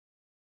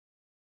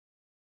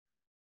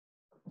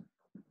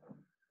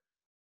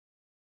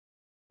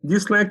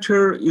This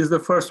lecture is the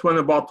first one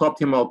about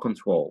optimal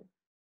control.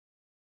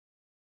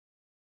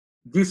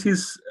 This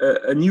is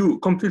a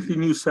completely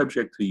new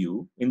subject to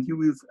you, and you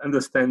will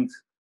understand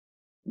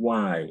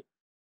why.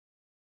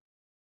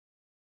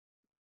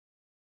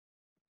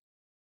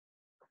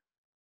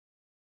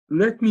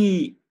 Let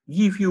me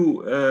give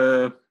you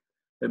the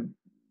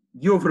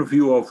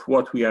overview of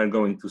what we are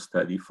going to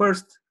study.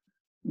 First,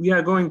 we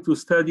are going to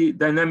study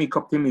dynamic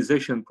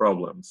optimization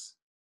problems.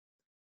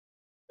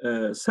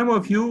 Some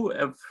of you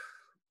have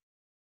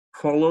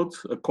followed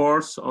a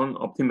course on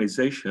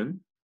optimization,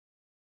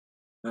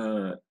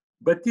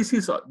 but this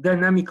is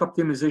dynamic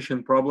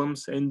optimization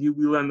problems, and you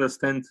will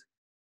understand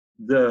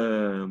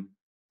the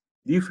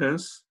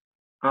difference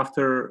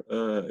after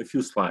a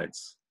few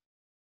slides.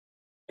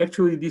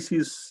 Actually, this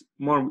is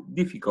more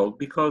difficult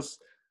because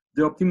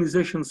the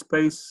optimization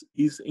space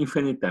is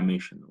infinite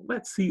dimensional.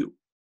 Let's see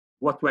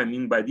what do I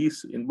mean by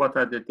this and what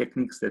are the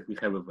techniques that we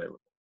have available.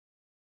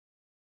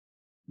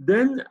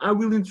 Then I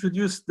will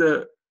introduce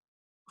the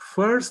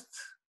first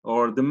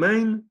or the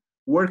main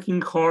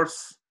working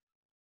horse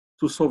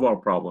to solve our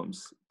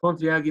problems,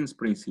 Pontryagin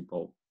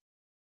principle.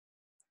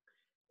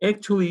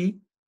 Actually,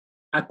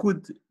 I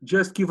could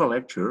just give a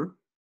lecture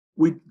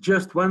with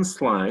just one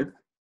slide,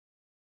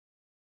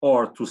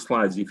 or two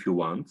slides if you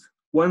want,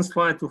 one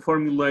slide to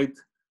formulate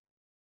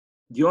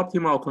the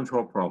optimal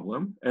control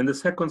problem, and the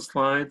second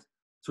slide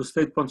to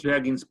state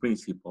Pontryagin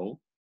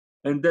principle,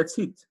 and that's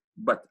it.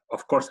 But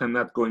of course, I'm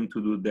not going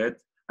to do that.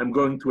 I'm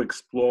going to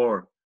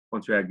explore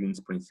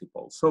Pontryagin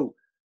principle. So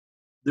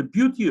the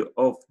beauty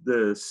of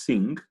the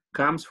thing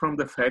comes from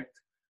the fact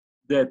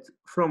that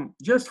from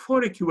just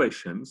 4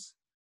 equations,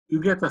 you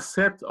get a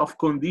set of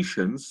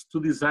conditions to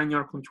design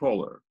your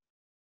controller.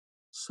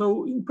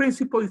 So in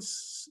principle,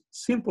 it's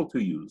simple to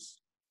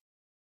use.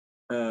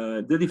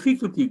 The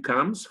difficulty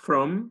comes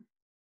from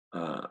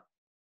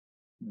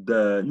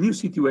the new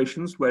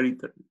situations where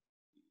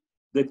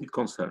that it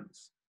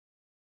concerns.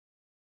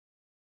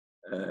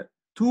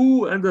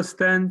 To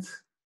understand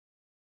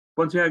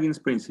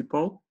Pontryagin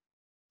principle,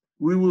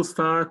 we will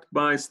start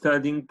by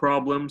studying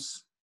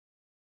problems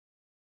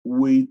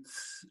with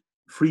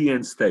free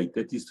end state.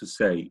 That is to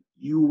say,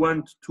 you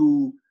want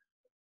to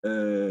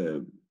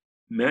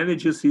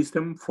manage a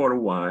system for a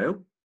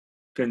while,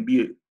 can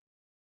be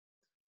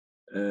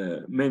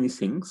many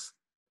things.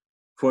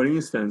 For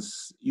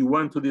instance, you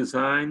want to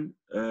design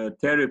a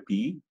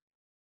therapy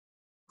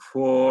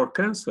for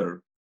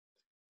cancer,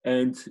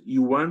 and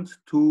you want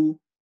to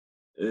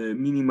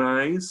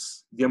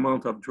minimize the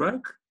amount of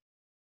drug,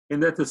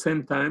 and at the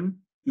same time,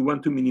 you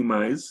want to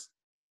minimize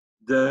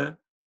the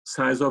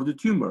size of the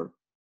tumor.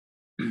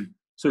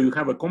 So you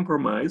have a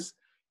compromise,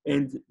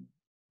 and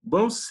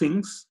both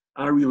things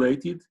are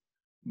related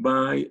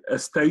by a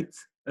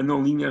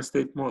nonlinear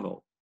state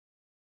model.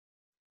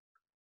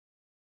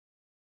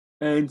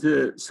 And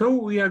so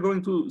we are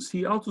going to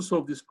see how to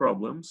solve these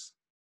problems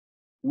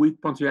with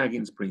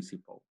Pontryagin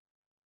principle.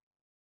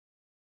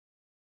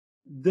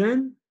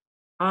 Then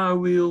I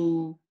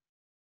will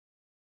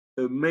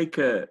make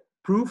a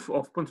proof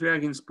of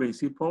Pontryagin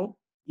principle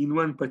in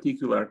one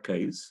particular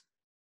case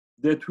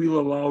that will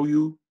allow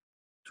you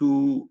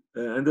to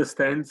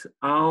understand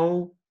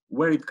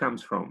where it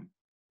comes from,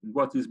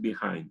 what is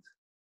behind.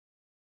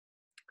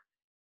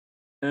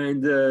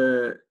 And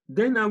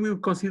then I will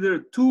consider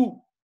 2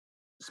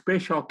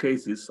 special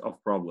cases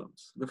of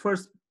problems. The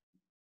first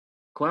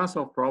class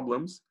of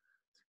problems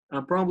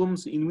are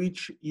problems in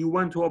which you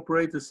want to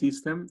operate a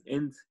system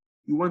and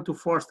you want to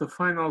force the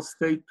final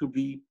state to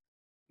be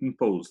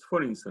imposed.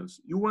 For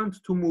instance, you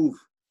want to move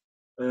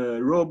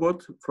a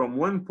robot from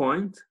one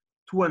point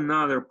to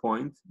another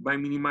point by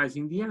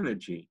minimizing the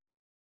energy.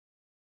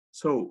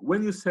 So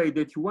when you say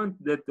that you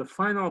want that the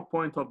final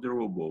point of the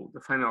robot,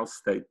 the final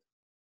state,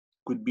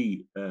 could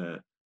be a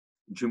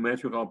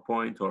geometrical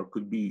point or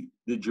could be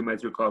the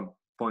geometrical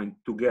point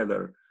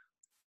together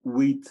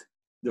with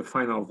the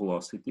final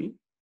velocity.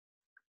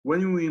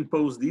 When you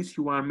impose this,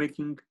 you are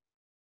making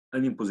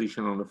an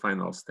imposition on the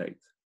final state.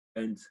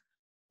 And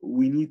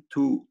we need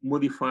to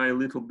modify a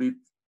little bit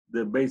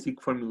the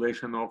basic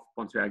formulation of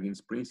Pontryagin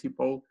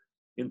principle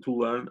and to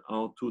learn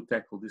how to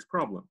tackle these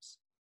problems.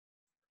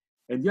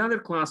 And the other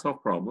class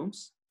of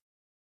problems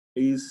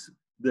is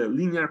the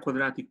linear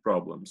quadratic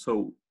problem.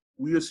 So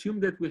we assume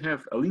that we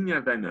have a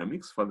linear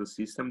dynamics for the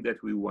system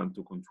that we want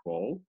to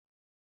control,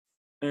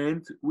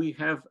 and we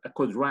have a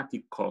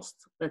quadratic cost.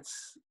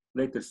 Let's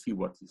later see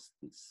what is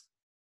this.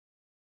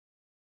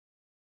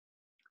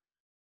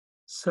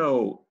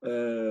 So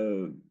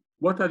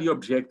what are the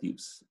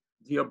objectives?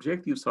 The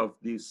objectives of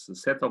this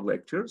set of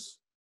lectures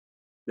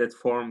that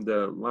form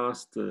the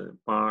last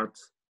part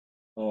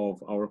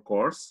of our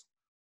course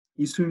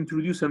is to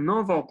introduce a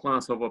novel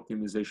class of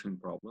optimization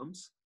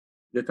problems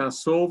that are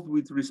solved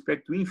with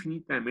respect to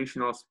infinite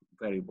dimensional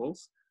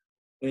variables.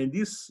 And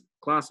this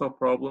class of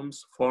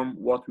problems form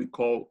what we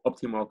call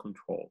optimal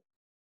control.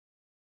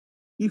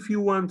 If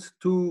you want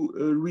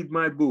to read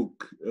my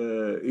book,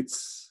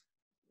 it's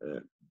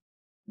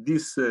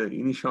this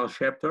initial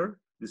chapter,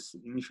 this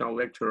initial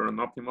lecture on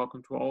optimal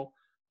control,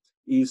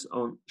 is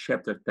on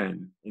chapter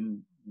 10,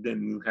 and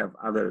then we'll have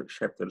other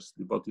chapters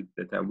devoted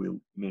that I will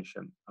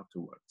mention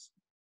afterwards.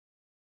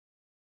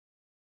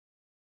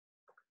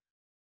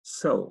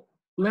 So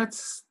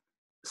let's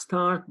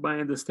start by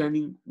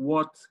understanding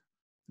what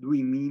do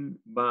we mean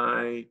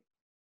by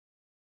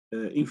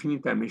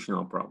infinite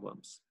dimensional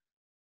problems.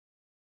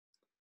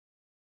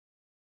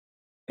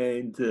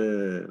 And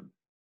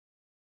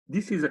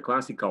this is a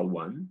classical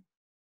one.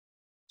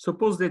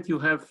 Suppose that you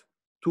have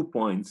 2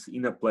 points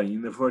in a plane,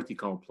 in a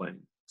vertical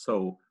plane.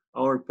 So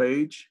our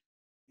page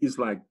is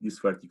like this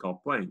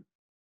vertical plane.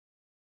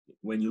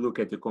 When you look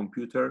at the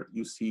computer,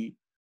 you see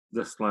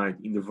the slide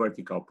in the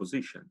vertical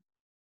position.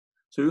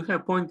 So you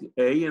have point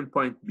A and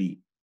point B.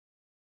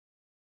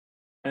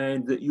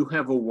 And you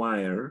have a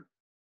wire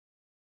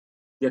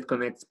that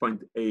connects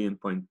point A and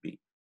point B.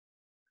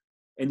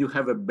 And you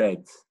have a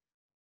bed.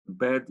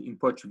 Bed in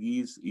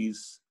Portuguese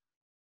is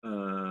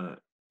um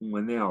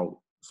anel,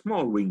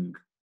 small ring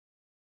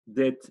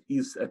that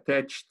is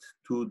attached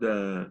to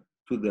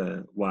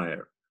the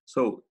wire.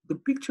 So the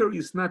picture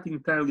is not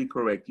entirely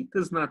correct. It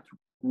does not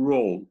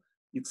roll,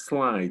 it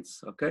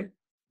slides, okay?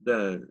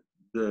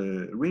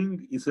 The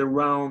ring is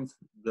around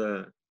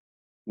the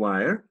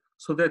wire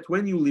so that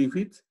when you leave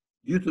it,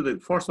 due to the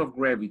force of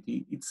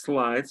gravity, it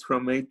slides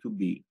from A to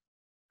B.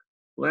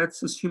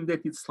 Let's assume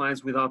that it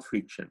slides without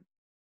friction.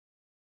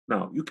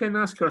 Now, you can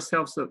ask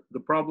yourselves the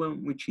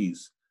problem, which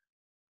is,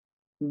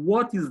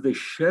 what is the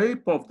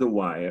shape of the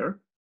wire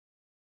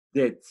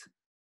that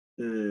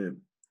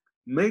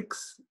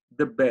makes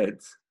the bed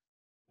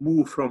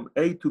move from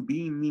A to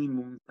B in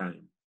minimum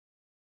time,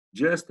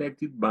 just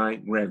acted by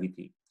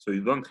gravity? So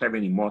you don't have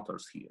any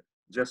motors here,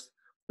 just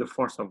the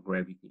force of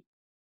gravity.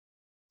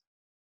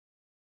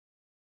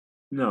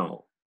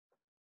 Now,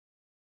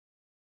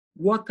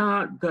 what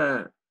are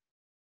the,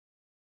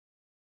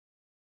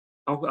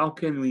 how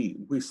can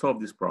we solve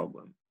this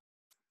problem?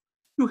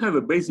 You have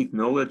a basic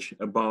knowledge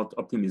about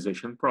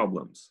optimization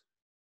problems.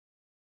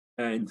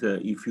 And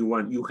if you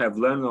want, you have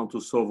learned how to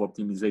solve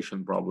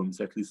optimization problems,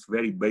 at least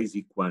very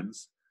basic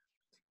ones,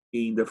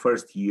 in the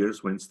first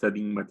years when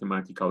studying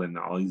mathematical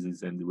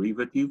analysis and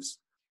derivatives.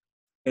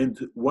 And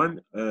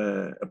one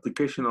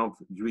application of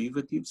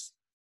derivatives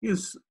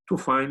is to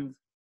find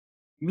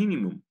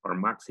minimum or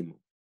maximum.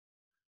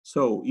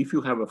 So if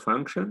you have a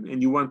function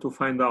and you want to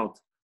find out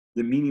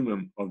the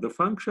minimum of the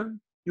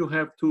function, you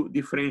have to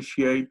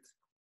differentiate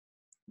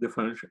the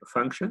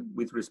function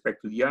with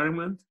respect to the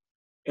argument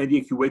and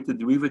equate the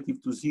derivative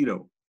to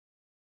 0.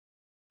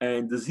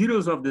 And the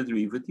zeros of the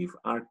derivative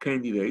are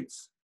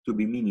candidates to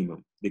be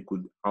minimum. They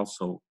could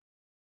also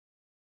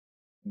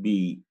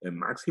be a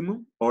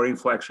maximum or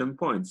inflection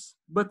points,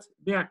 but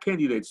they are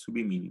candidates to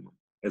be minimum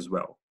as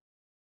well.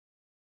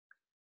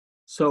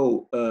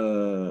 So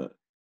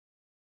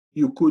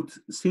you could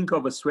think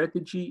of a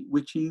strategy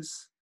which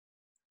is,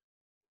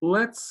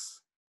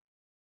 let's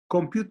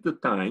compute the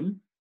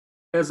time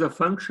as a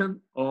function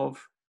of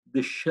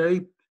the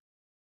shape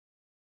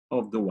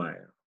of the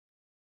wire,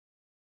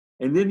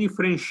 and then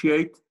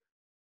differentiate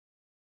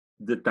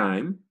the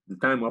time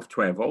of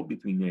travel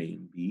between A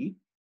and B,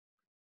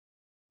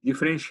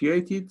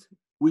 differentiate it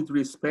with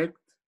respect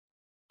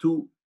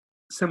to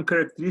some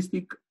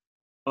characteristic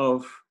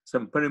of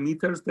some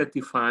parameters that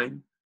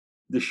define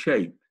the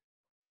shape,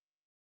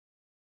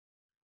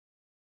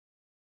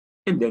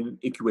 and then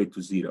equate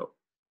to 0.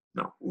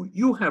 Now,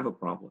 you have a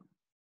problem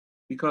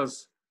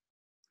because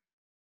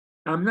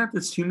I'm not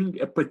assuming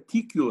a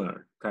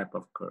particular type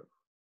of curve.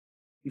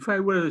 If I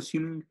were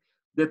assuming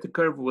that the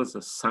curve was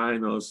a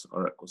sinus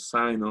or a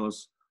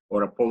cosinus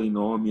or a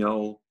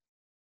polynomial,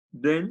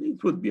 then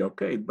it would be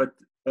okay. But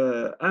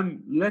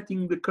I'm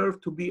letting the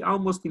curve to be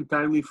almost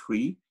entirely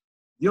free.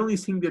 The only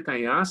thing that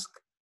I ask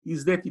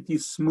is that it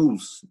is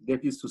smooth.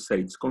 That is to say,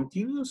 it's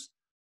continuous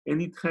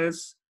and it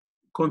has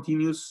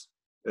continuous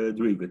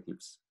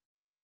derivatives.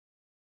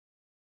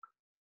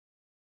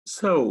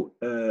 So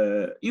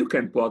you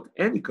can plot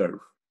any curve.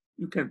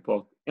 You can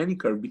plot any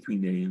curve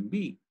between A and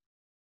B.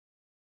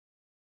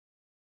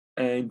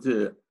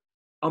 And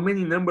how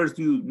many numbers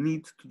do you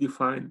need to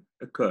define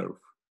a curve?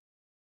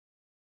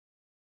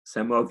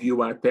 Some of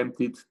you are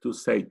tempted to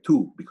say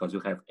 2 because you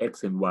have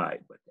x and y,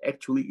 but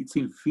actually it's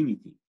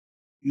infinity.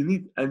 You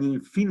need an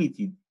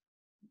infinity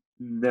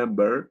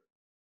number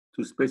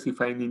to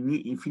specify an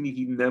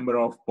infinity number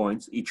of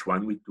points, each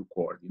one with 2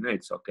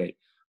 coordinates, okay?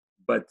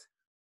 But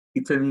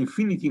it's an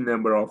infinity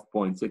number of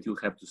points that you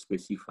have to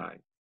specify.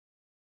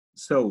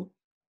 So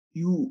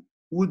you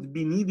would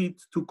be needed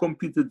to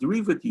compute the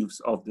derivatives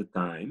of the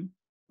time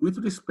with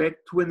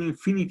respect to an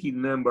infinity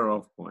number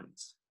of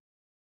points.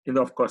 And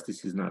of course,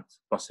 this is not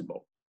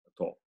possible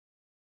at all.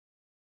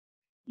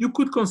 You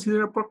could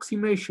consider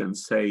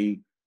approximations,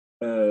 say,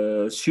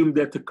 assume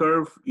that the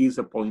curve is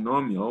a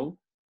polynomial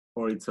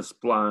or it's a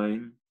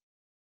spline,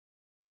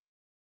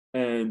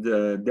 and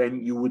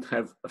then you would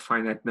have a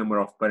finite number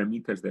of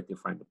parameters that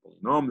define the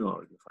polynomial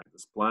or define the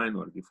spline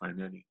or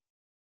define any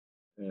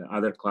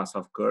other class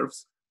of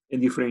curves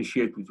and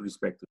differentiate with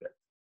respect to that.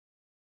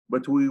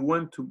 But we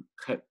want to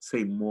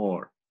say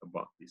more.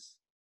 about this.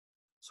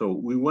 So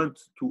we want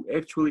to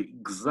actually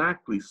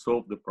exactly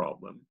solve the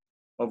problem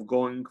of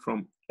going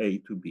from A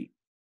to B.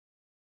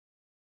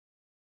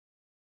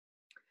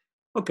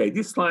 Okay,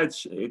 this slide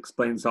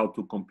explains how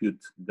to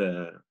compute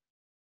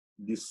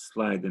this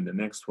slide and the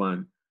next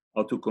one,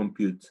 how to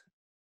compute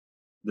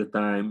the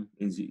time.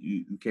 As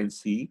you can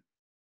see,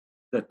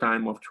 the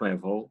time of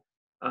travel.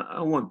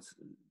 I won't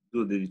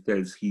do the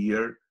details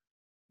here,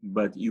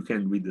 but you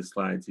can read the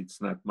slides.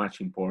 It's not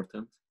much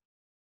important.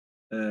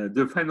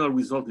 The final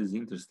result is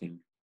interesting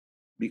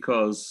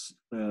because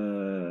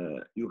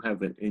you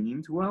have an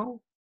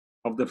interval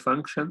of the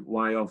function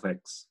y of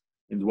x,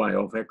 and y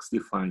of x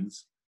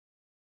defines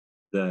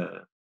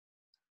the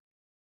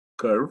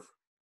curve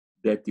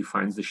that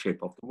defines the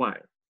shape of the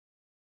wire,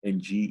 and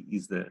g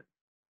is the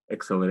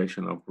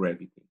acceleration of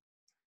gravity.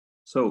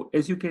 So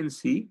as you can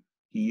see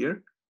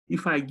here,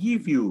 if I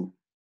give you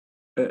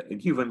a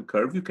given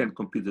curve, you can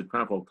compute the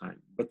travel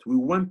time, but we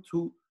want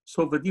to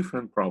solve a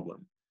different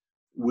problem.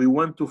 We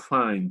want to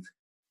find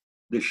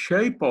the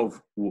shape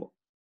of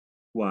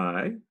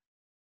y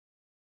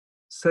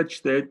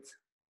such that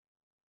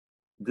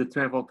the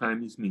travel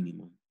time is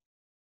minimum.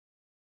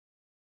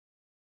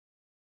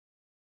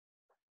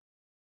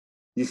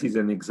 This is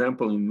an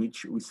example in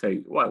which we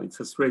say, well, it's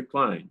a straight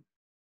line,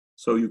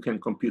 so you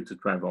can compute the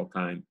travel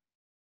time.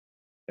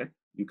 Okay?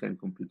 You can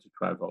compute the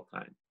travel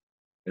time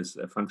as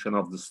a function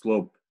of the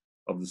slope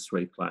of the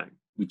straight line,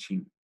 which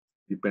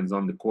depends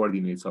on the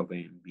coordinates of A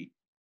and B.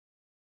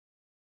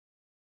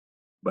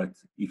 But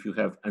if you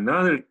have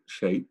another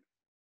shape,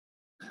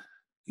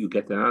 you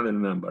get another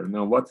number.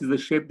 Now, what is the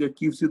shape that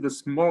gives you the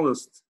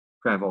smallest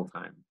travel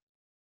time?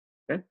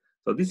 Okay,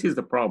 so this is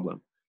the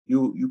problem.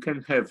 You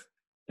can have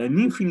an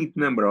infinite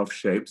number of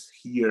shapes.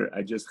 Here,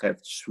 I just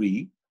have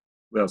 3.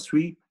 Well,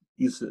 3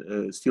 is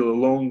still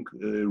a long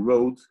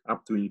road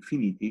up to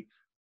infinity,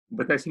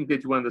 but I think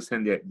that you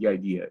understand the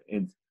idea.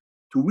 And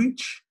to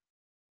which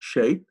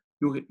shape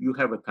you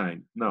have a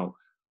time now,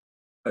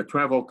 a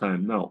travel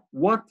time. Now,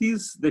 what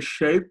is the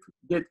shape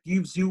that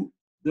gives you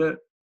the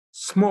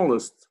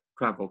smallest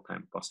travel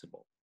time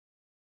possible?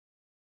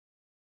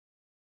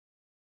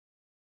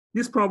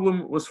 This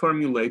problem was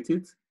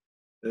formulated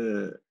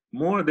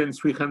more than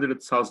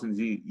 300,000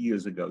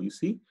 years ago. You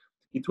see,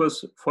 it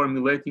was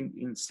formulated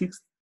in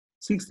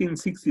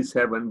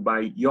 1667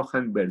 by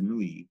Johann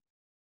Bernoulli.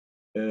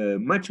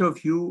 Much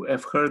of you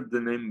have heard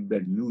the name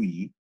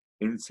Bernoulli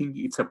and think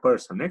it's a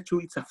person.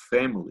 Actually, it's a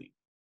family.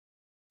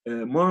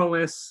 More or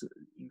less,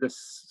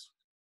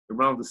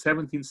 around the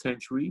 17th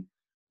century,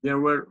 there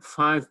were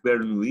 5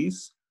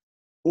 Bernoullis,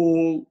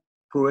 all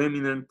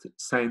proeminent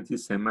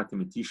scientists and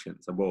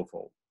mathematicians above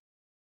all.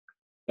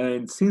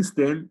 And since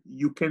then,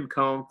 you can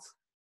count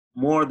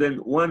more than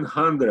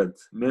 100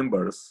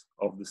 members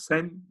of the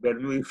same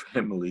Bernoulli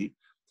family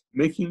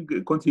making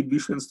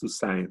contributions to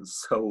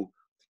science. So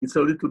it's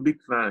a little bit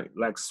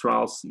like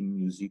Strauss in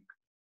music,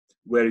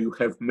 where you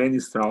have many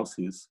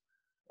Strausses.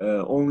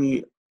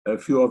 Only a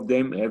few of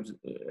them have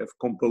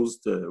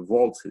composed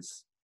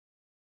waltzes.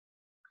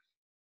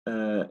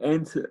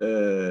 And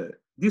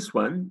this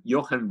one,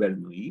 Johann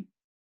Bernoulli,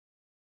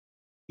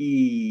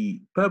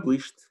 he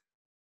published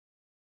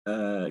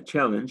a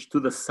challenge to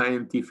the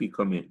scientific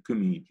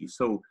community.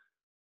 So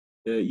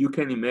you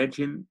can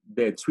imagine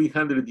that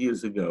 300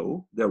 years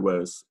ago, there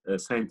was a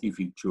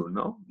scientific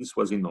journal. This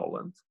was in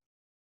Holland.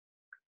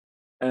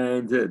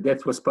 And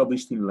that was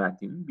published in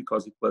Latin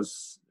because it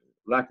was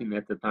Latin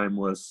at the time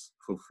was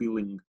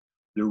fulfilling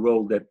the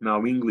role that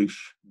now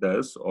English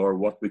does, or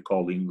what we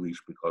call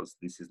English, because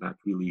this is not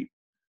really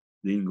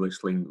the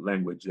English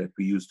language that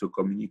we use to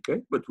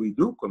communicate, but we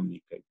do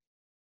communicate.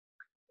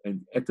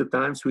 And at the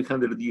time,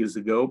 300 years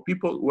ago,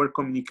 people were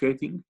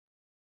communicating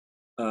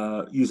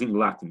using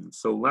Latin.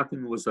 So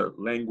Latin was a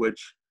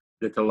language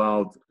that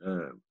allowed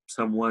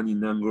someone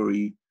in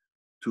Hungary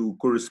to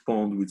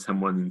correspond with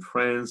someone in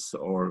France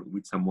or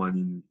with someone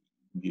in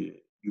the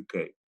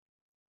UK.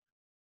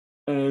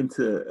 And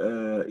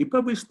he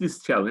published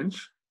this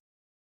challenge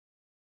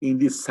in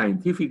this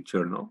scientific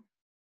journal.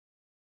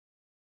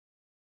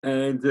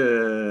 And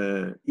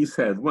he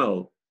said,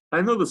 well,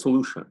 I know the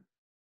solution,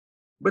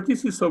 but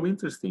this is so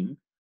interesting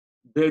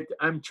that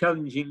I'm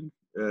challenging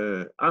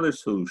other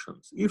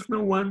solutions. If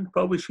no one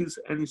publishes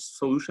any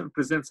solution,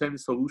 presents any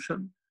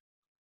solution,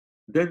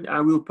 then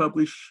I will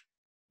publish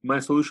my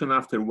solution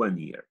after 1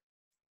 year.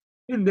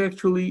 And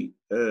actually,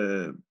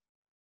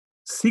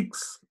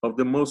 6 of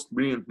the most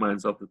brilliant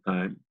minds of the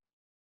time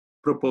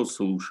proposed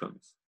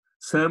solutions,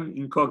 some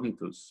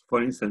incognitus,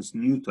 for instance,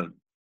 Newton.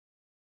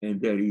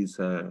 And there is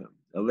a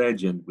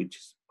legend, which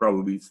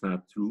probably is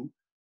not true,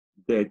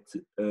 that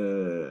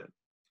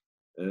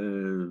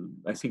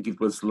I think it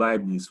was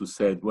Leibniz who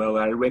said, well,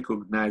 I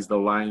recognize the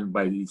lion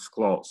by its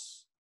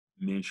claws,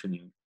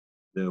 mentioning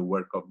the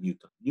work of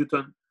Newton.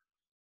 Newton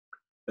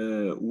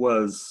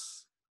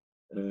was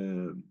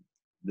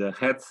the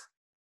head,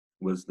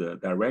 was the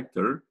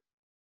director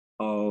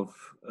of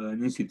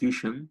an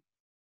institution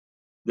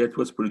that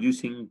was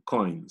producing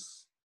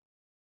coins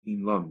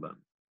in London.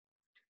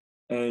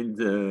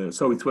 And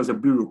so it was a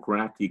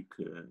bureaucratic,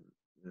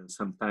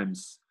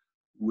 sometimes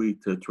with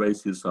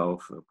traces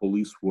of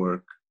police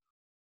work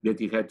that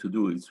he had to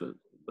do. It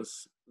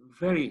was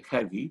very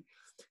heavy.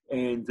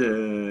 And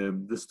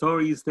the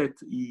story is that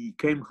he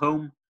came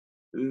home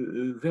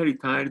very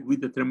tired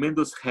with a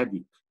tremendous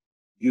headache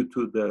due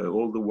to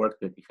all the work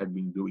that he had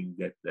been doing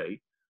that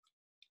day.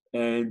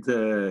 And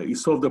he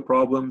solved the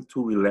problem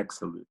to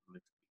relax a little.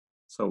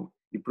 So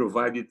he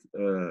provided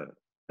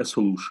a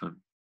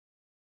solution.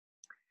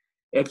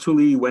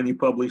 Actually, when he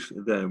published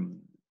the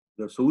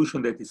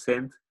solution that he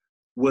sent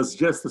was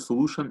just a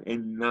solution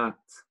and not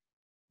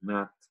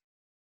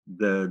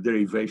the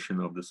derivation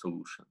of the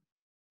solution.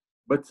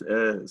 But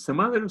some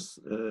others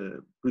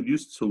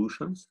produced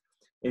solutions,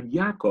 and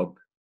Jacob,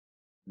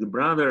 the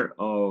brother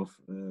of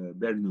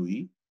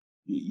Bernoulli,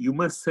 you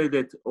must say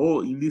that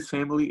in this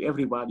family,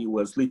 everybody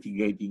was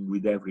litigating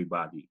with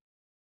everybody.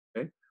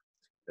 Okay?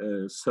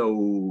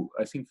 So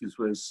I think it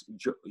was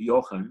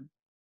Johann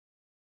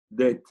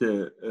that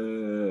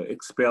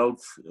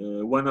expelled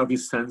one of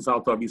his sons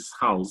out of his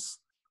house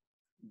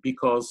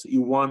because he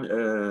won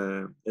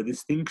a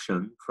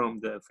distinction from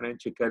the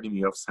French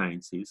Academy of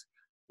Sciences,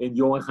 and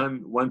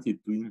Johann wanted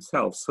to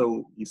himself.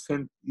 So he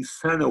sent his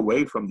son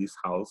away from this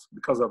house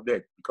because of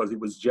that, because he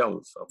was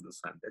jealous of the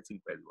son. That's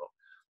incredible.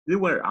 They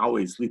were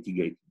always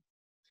litigating.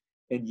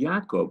 And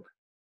Jacob,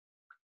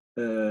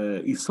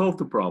 he solved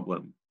the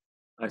problem.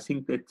 I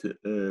think that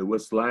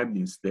was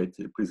Leibniz that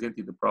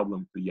presented the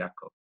problem to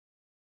Jacob.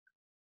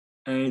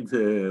 And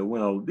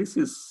well, this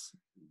is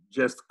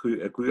just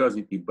a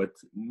curiosity, but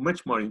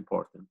much more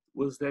important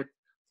was that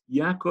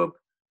Jacob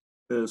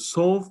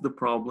solved the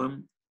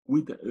problem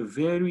with a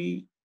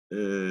very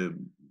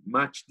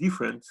much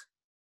different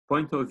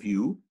point of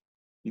view,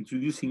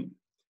 introducing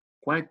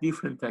quite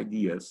different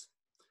ideas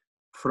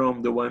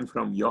from the one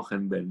from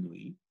Johann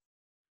Bernoulli.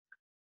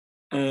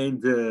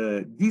 And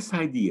these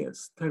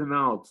ideas turn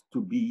out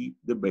to be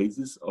the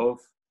basis of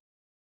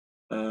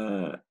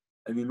an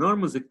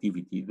enormous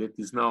activity that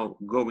is now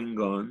going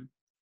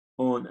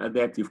on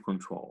adaptive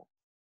control.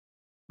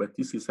 But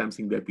this is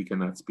something that we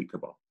cannot speak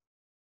about.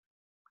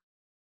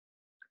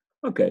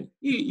 Okay,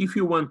 if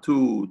you want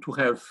to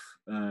have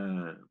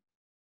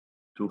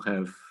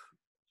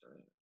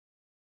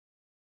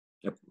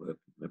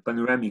a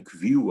panoramic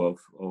view of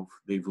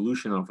the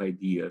evolution of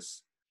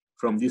ideas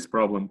from this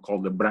problem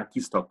called the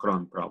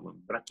brachistochrone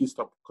problem.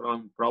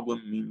 Brachistochrone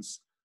problem means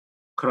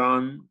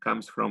chron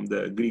comes from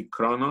the Greek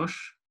chronos,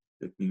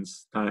 that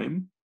means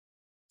time.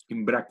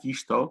 In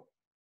brachistos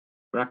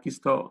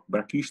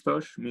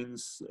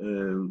means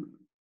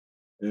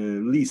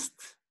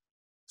least.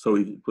 So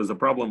it was a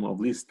problem of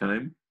least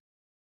time.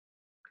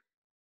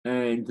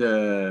 And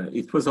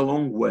it was a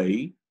long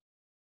way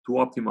to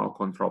optimal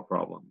control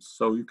problems.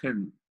 So you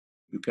can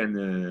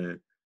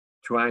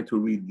try to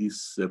read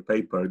this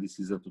paper. This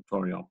is a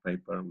tutorial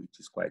paper, which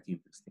is quite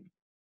interesting.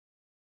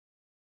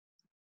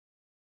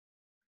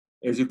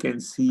 As you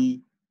can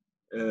see,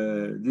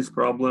 this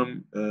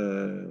problem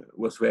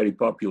was very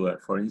popular.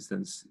 For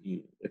instance,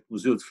 at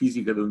Museu de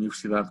Física da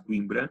Universidade de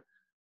Coimbra,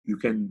 you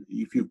can,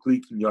 if you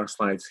click in your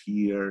slides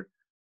here,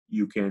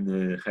 you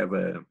can have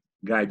a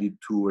guided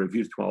tour, a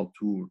virtual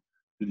tour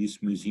to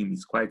this museum.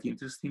 It's quite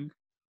interesting.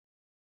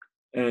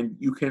 And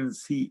you can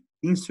see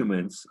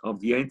instruments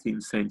of the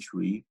 18th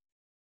century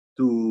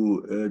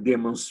to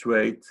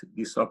demonstrate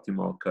these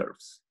optimal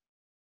curves.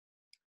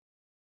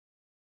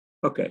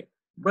 Okay,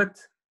 but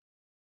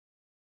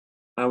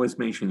I was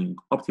mentioning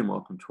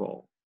optimal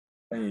control.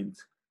 And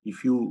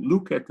if you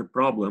look at the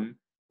problem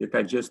that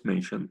I just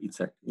mentioned, it's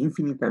an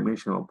infinite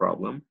dimensional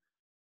problem.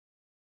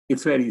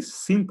 It's very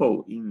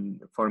simple in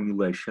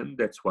formulation.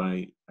 That's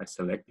why I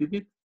selected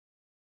it.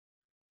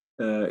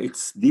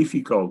 It's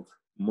difficult,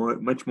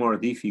 much more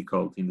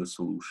difficult in the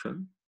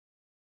solution.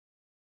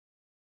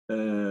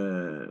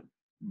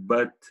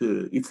 But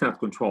it's not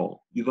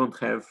control. You don't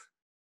have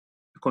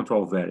a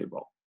control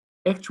variable.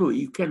 Actually,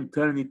 you can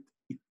turn it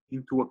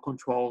into a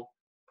control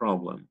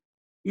problem.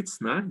 It's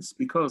nice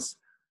because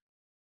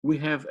we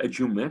have a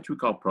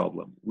geometrical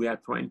problem. We are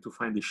trying to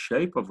find the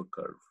shape of a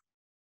curve.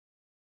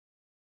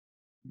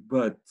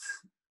 But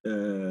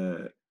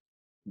there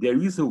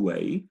is a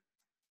way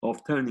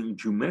of turning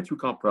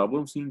geometrical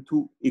problems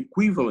into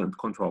equivalent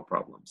control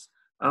problems.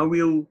 I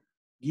will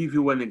give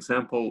you an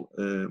example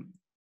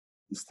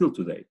still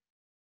today.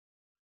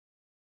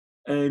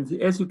 And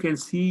as you can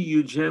see,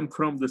 you jump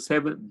from the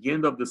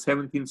end of the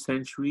 17th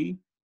century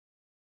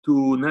to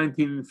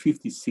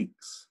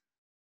 1956,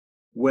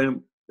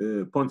 when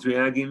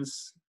Pontryagin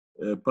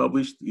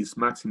published his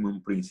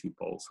maximum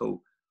principle.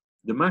 So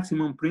the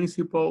maximum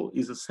principle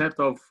is a set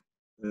of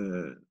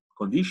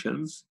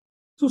conditions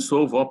to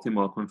solve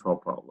optimal control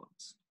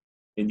problems.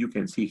 And you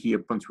can see here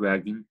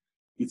Pontryagin,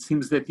 it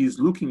seems that he's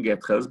looking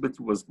at us, but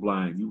he was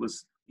blind.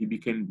 He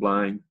became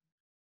blind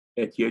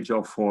at the age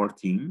of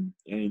 14,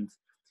 and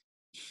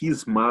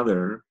his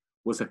mother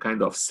was a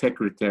kind of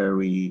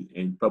secretary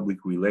and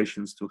public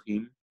relations to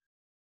him,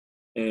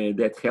 and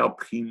that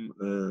helped him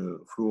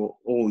through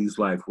all his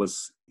life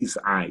was his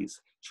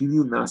eyes. She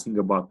knew nothing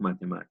about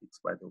mathematics,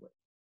 by the way.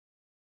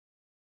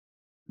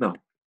 Now,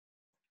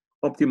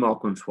 optimal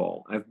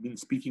control. I've been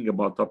speaking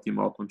about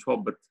optimal control,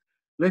 but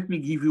let me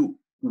give you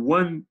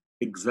one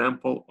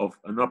example of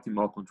an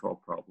optimal control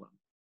problem.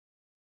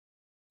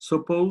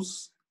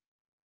 Suppose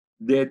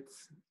that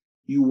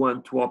you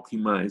want to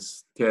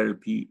optimize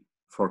therapy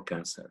for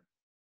cancer.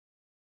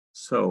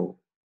 So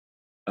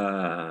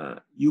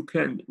you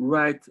can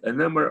write a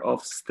number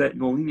of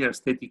nonlinear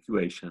state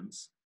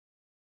equations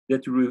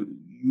that we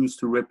use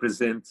to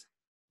represent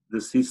the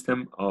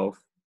system of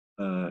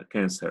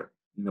cancer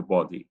in the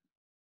body.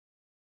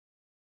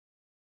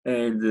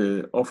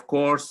 And of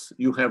course,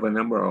 you have a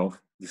number of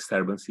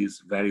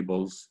disturbances,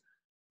 variables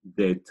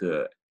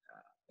that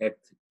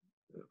act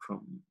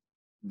from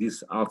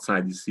this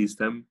outside the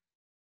system.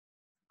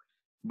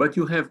 But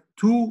you have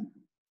two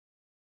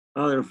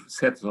other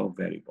sets of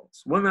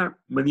variables. One are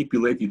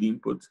manipulated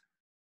inputs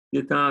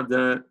that are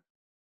the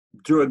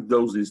drug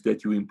doses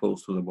that you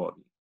impose to the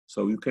body.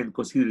 So you can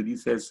consider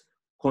this as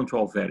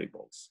control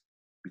variables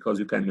because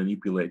you can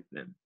manipulate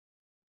them.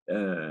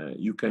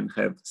 You can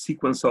have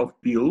sequence of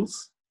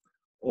pills,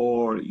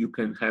 or you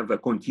can have a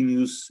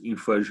continuous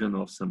infusion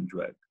of some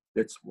drug.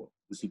 That's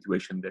the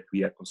situation that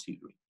we are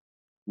considering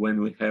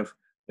when we have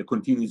a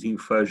continuous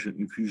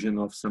infusion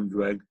of some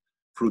drug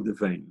through the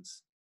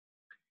veins.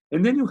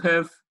 And then you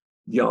have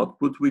the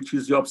output, which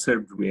is the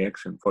observed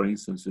reaction, for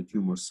instance, the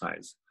tumor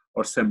size,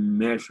 or some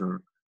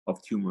measure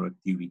of tumor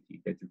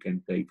activity that you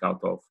can take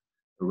out of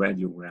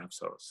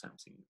radiographs or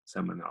something,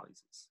 some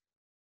analysis.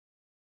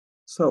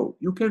 So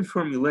you can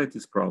formulate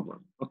this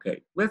problem.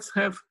 Okay, let's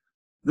have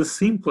the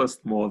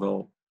simplest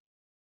model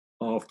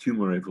of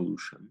tumor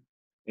evolution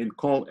and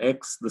call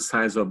X the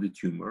size of the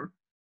tumor.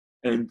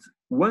 And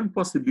one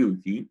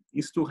possibility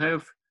is to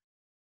have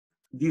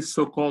this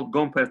so-called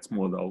Gompertz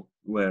model,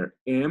 where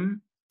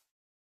M,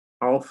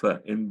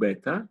 alpha, and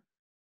beta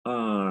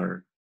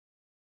are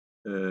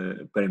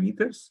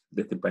parameters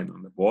that depend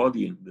on the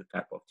body and the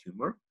type of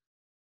tumor.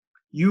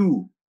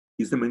 U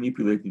is the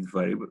manipulated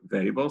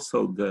variable,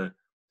 so the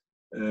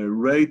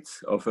rate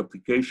of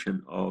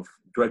application of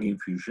drug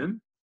infusion,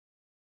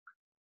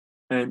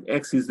 and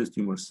X is the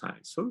tumor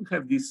size. So you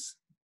have this,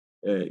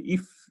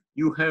 if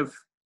you have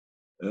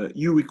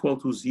U equal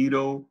to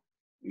 0,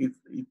 it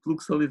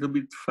looks a little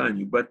bit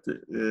funny, but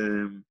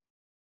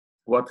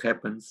what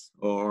happens,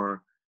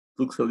 or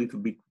looks a little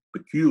bit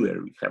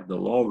peculiar, we have the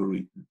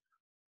logarithm.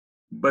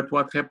 But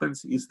what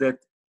happens is that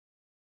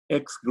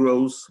X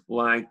grows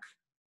like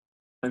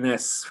an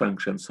S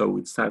function. So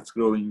it starts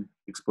growing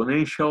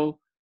exponentially,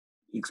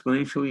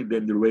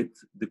 then the rate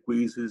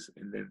decreases,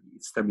 and then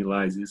it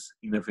stabilizes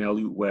in a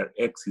value where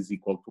X is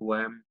equal to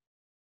M.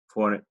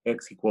 For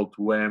X equal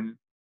to M,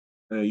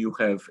 you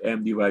have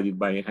M divided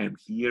by M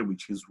here,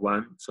 which is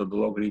 1. So the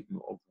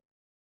logarithm of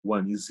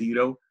 1 is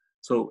 0.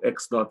 So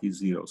X dot is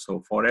 0.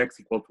 So for X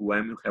equal to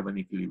M, you have an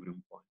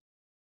equilibrium point.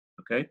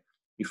 Okay?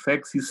 If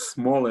X is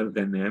smaller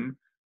than M,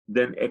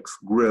 then X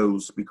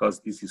grows because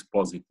this is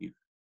positive.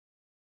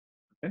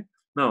 Okay?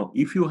 Now,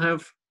 if you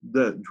have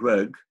the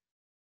drug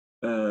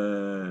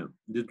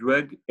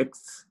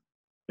acts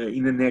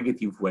in a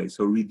negative way,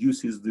 so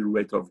reduces the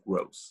rate of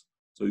growth.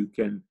 So you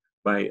can,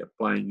 by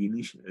applying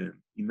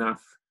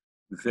enough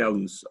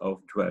values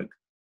of drug,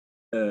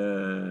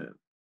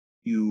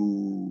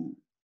 you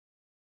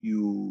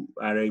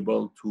are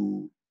able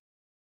to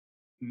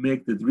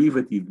make the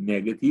derivative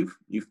negative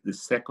if the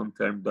second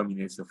term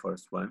dominates the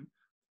first one,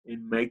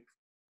 and make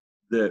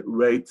the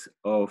rate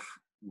of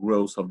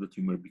growth of the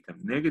tumor become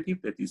negative.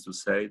 That is to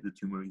say, the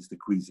tumor is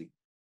decreasing.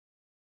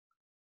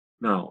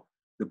 Now,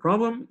 the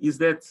problem is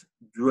that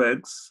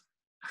drugs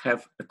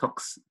have a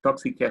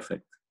toxic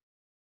effect.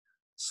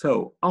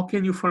 So how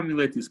can you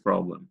formulate this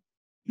problem?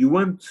 You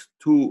want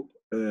to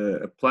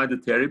apply the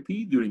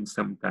therapy during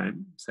some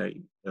time,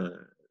 say a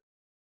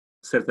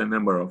certain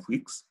number of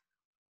weeks,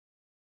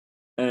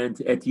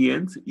 and at the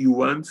end, you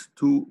want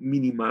to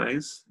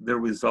minimize the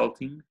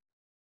resulting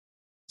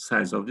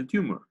size of the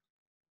tumor.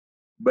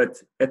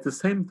 But at the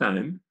same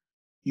time,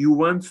 you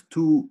want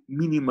to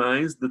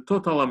minimize the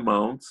total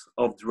amount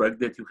of drug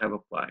that you have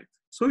applied.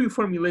 So you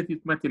formulate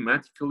it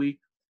mathematically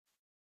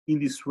in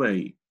this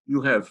way.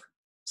 You have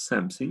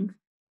something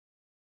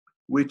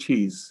which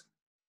is,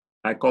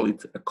 I call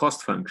it a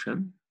cost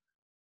function,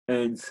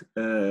 and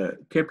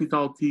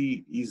capital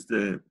T is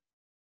the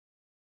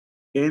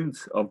end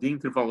of the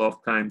interval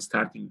of time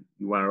starting,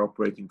 you are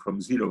operating from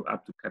 0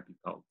 up to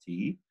capital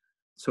T.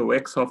 So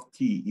X of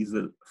T is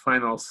the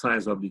final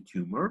size of the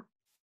tumor,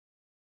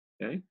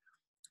 okay?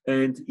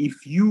 And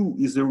if U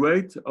is the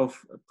rate of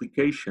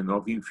application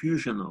of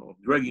infusion,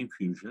 of drug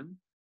infusion,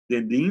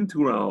 then the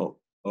integral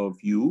of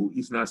U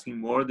is nothing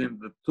more than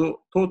the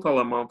total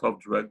amount of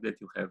drug that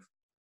you have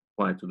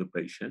applied to the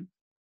patient.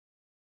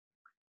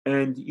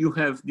 And you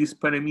have this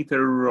parameter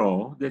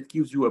rho that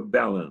gives you a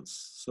balance.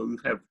 So you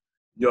have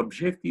the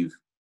objective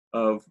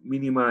of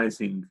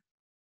minimizing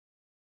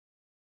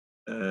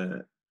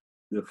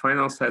the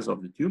final size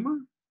of the tumor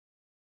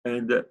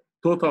and the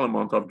total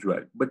amount of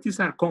drug. But these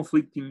are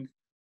conflicting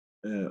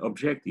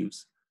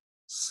objectives.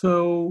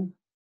 So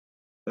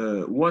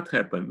what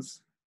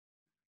happens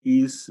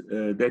is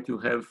that you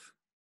have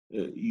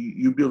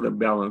you build a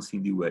balance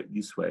in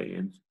this way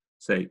and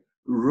say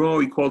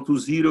rho equal to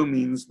 0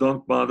 means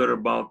don't bother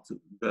about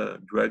the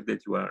drug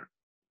that you are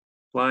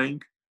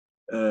applying.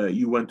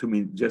 You want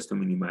to just to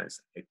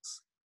minimize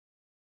x.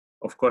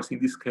 Of course, in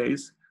this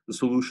case, the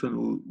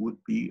solution would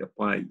be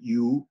apply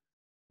u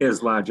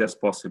as large as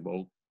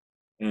possible,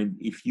 and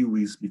if u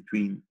is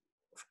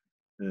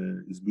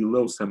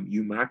below some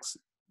u max,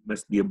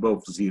 must be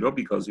above 0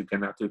 because you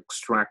cannot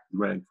extract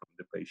drug from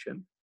the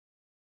patient.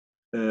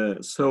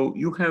 So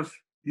you have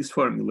this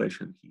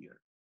formulation here.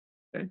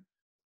 Okay,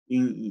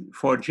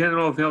 for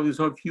general values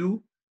of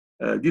u,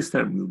 this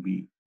term will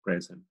be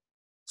present.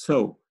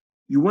 So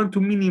you want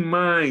to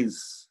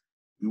minimize.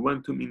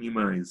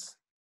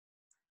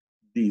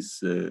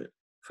 This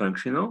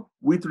functional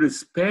with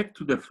respect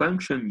to the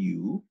function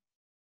u.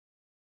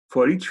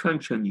 For each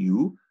function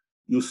u,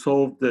 you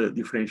solve the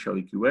differential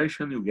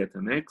equation, you get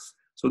an x.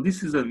 So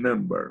this is a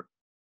number,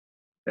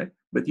 okay?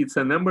 But it's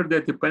a number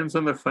that depends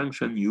on the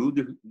function u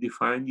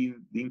defined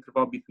in the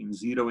interval between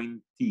 0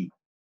 and t,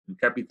 in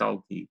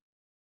capital T.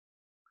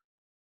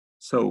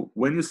 So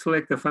when you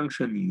select the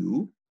function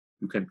u,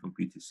 you can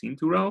compute this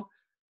integral,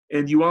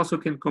 and you also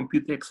can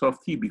compute x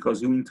of t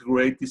because you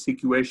integrate this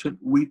equation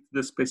with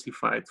the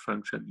specified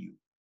function u.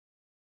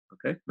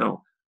 Okay,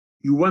 now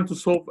you want to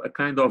solve a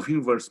kind of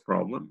inverse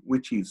problem,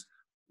 which is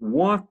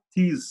what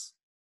is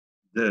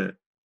the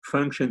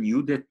function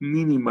u that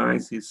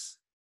minimizes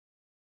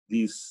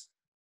this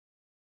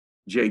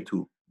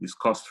J2, this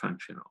cost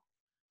functional,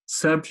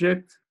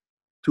 subject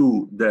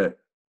to the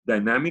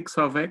dynamics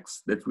of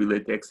x that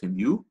relate x and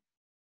u,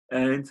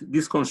 and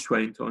this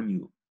constraint on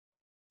u.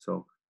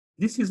 So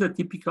this is a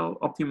typical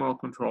optimal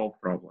control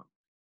problem.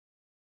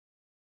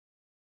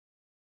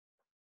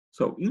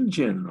 So in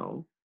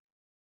general,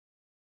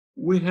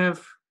 we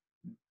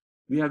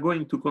are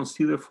going to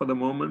consider for the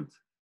moment,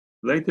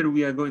 later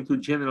we are going to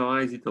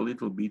generalize it a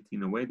little bit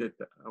in a way that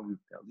I will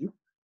tell you.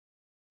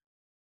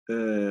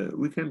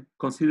 We can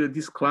consider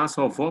this class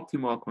of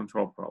optimal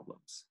control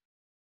problems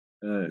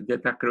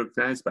that are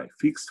characterized by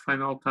fixed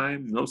final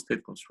time, no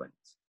state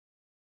constraints.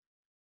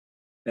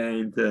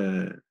 And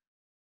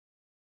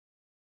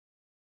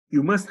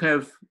you must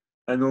have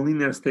a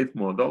nonlinear state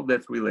model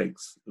that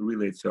relates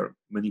your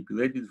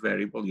manipulated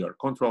variable, your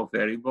control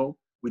variable,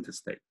 with a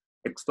state,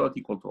 x dot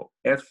equal to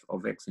f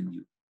of x and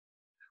u,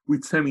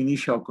 with some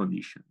initial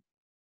condition.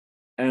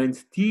 And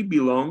t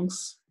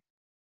belongs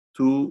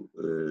to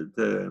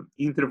the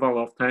interval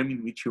of time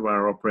in which you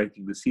are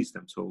operating the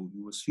system. So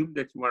you assume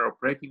that you are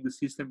operating the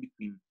system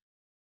between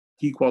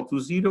t equal to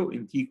 0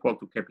 and t equal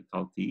to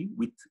capital T,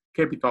 with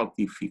capital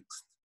T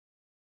fixed.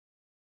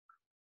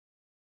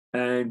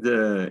 And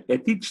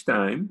at each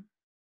time,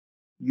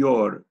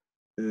 your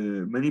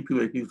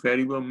manipulated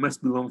variable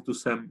must belong to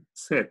some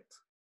set.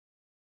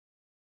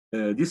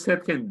 This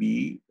set can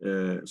be,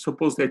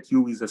 suppose that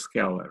u is a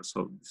scalar.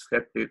 So this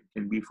set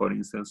can be, for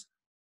instance,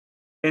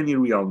 any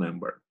real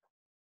number,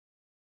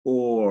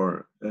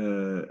 or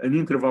an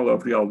interval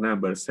of real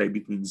numbers, say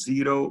between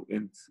 0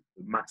 and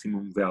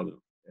maximum value,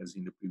 as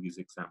in the previous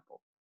example,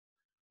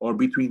 or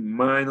between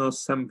minus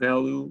some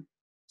value,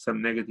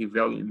 some negative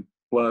value, and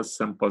plus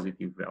some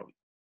positive value.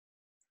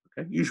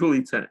 Okay, usually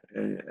it's an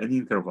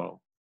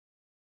interval.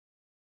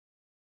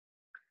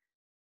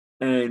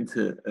 And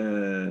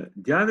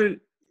the other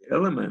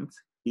element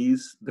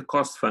is the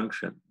cost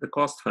function. The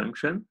cost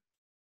function,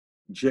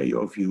 j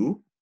of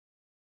u,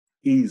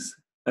 is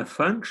a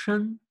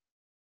function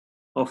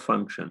of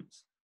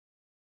functions.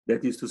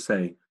 That is to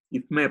say,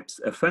 it maps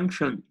a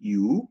function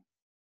u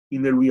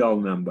in a real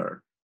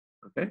number,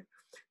 okay?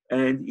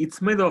 And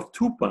it's made of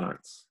two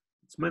parts.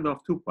 It's made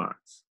of two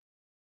parts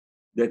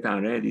that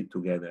are added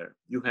together.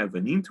 You have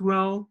an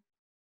integral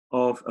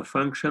of a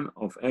function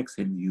of x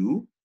and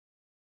u.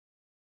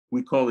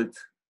 We call it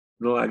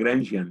the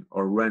Lagrangian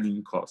or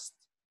running cost.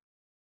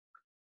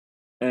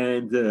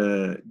 And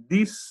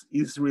this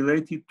is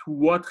related to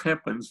what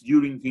happens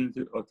during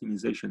the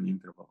optimization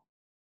interval.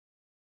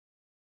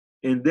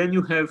 And then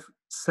you have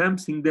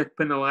something that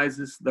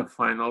penalizes the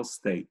final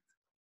state.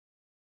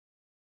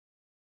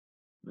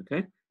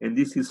 Okay, and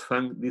this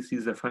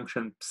is a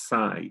function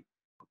psi.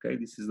 Okay,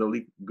 this is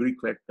the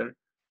Greek letter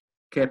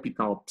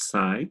capital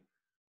psi.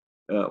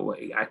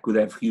 I could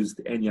have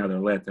used any other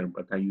letter,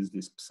 but I use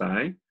this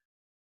psi,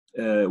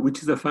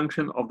 which is a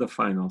function of the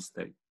final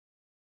state.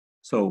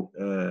 So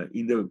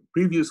in the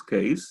previous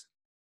case,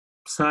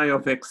 psi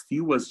of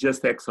xt was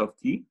just x of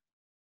t,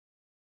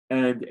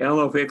 and L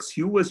of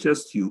xu was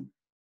just u,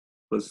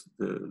 was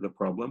the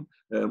problem,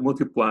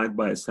 multiplied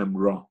by some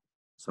rho,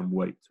 some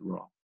weight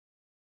rho,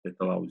 that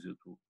allows you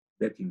to,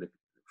 that in the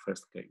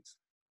first case.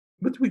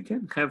 But we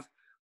can have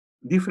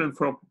different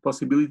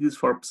possibilities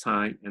for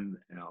psi and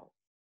L.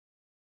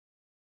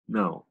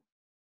 Now,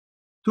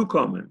 two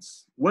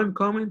comments. One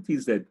comment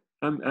is that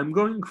I'm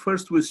going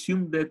first to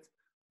assume that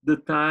the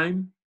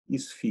time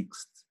is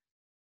fixed.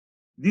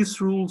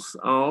 This rules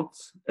out,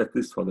 at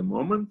least for the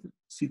moment,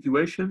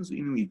 situations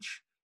in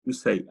which you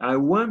say, I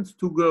want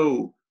to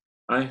go,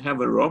 I have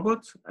a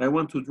robot, I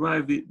want to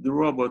drive the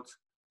robot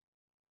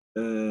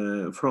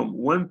from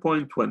one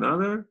point to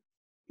another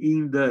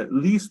in the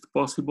least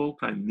possible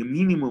time, the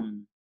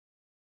minimum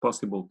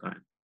possible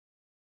time.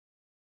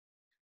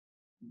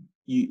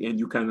 And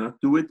you cannot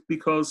do it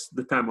because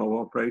the time of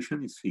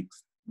operation is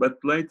fixed. But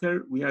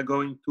later we are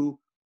going to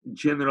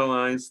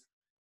generalize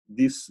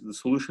the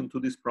solution to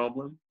this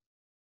problem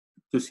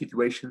to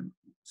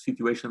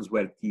situations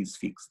where t is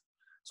fixed.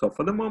 So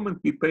for the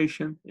moment, be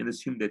patient and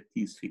assume that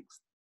t is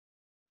fixed.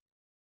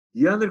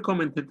 The other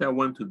comment that I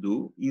want to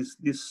do is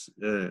this,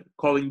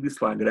 calling this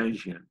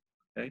Lagrangian.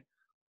 Okay,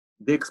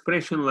 the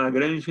expression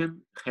Lagrangian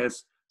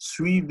has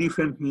 3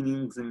 different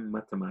meanings in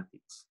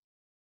mathematics.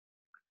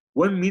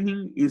 One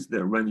meaning is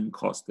the running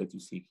cost that you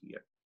see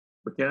here,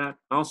 but there are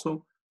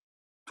also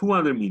 2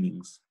 other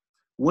meanings.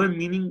 One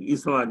meaning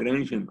is the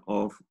Lagrangian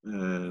of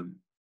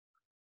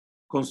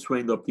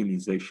constrained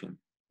optimization,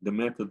 the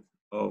method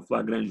of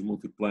Lagrange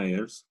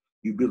multipliers.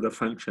 You build a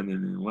function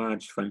and an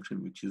enlarged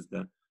function, which is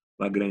the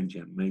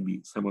Lagrangian.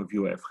 Maybe some of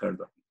you have heard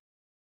of it.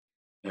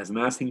 It has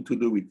nothing to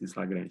do with this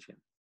Lagrangian.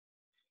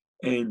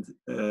 And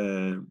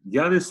the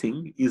other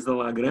thing is the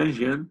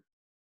Lagrangian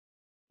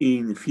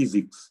in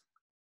physics,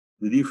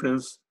 the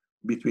difference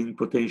between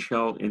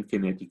potential and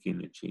kinetic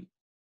energy.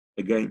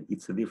 Again,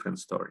 it's a different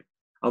story.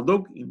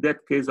 Although in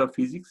that case of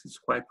physics, it's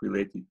quite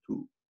related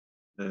to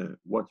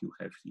what you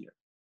have here.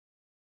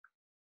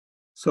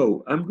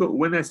 So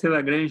when I say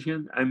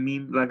Lagrangian, I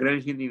mean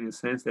Lagrangian in the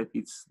sense that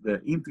it's the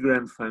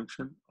integrand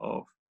function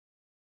of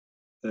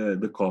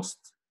the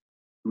cost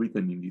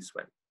written in this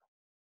way.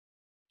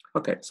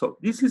 Okay, so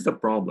this is the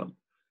problem.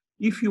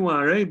 If you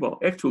are able,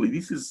 actually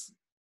this is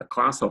a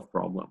class of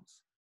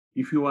problems.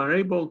 If you are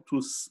able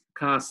to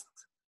cast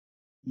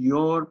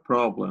your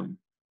problem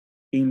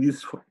in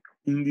this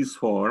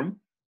form,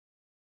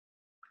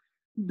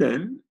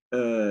 then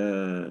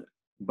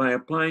by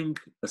applying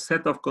a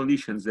set of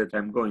conditions that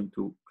I'm going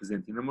to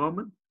present in a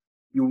moment,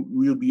 you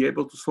will be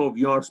able to solve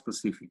your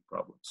specific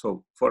problem.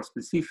 So for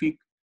specific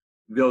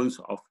values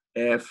of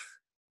f,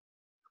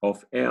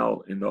 of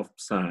L, and of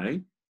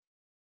psi,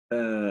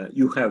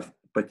 you have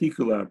a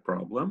particular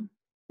problem,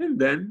 and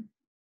then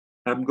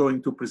I'm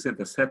going to present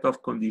a set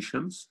of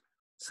conditions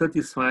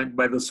satisfied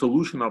by the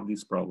solution of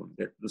this problem.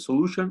 That the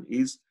solution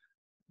is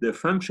the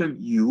function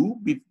u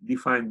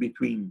defined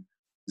between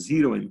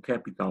 0 and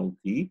capital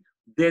T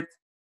that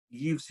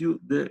gives you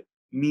the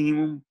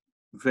minimum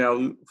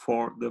value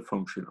for the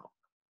functional.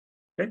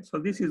 Okay, so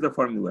this is the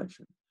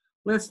formulation.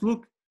 Let's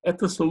look at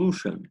the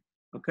solution.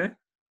 Okay,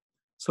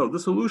 so the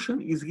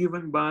solution is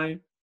given by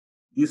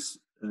this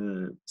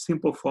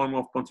simple form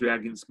of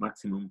Pontryagin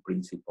maximum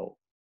principle.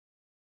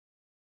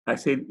 I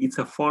said it's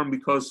a form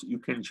because you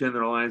can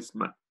generalize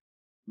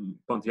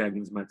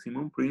Pontryagin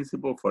maximum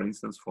principle, for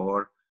instance,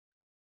 for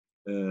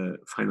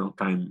final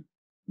time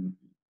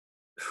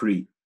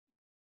free.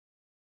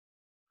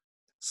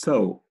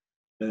 So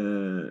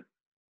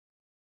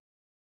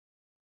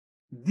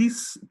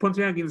this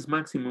Pontryagin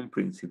maximum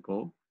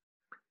principle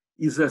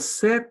is a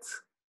set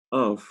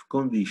of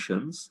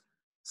conditions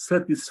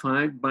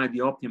satisfied by the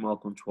optimal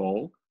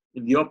control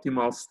in the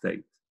optimal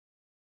state.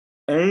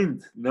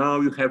 And now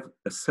you have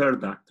a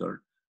third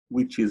actor,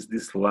 which is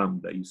this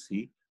lambda, you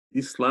see.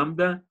 This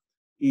lambda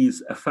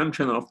is a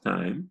function of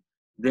time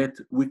that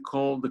we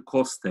call the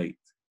co-state,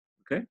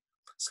 okay?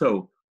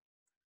 So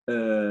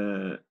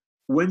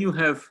when you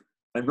have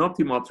an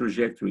optimal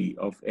trajectory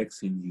of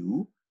x and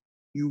u,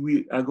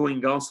 you are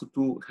going also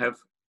to have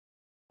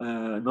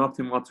an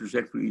optimal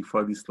trajectory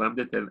for this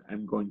lambda that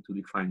I'm going to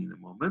define in a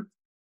moment.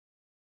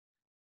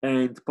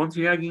 And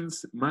Pontryagin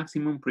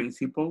maximum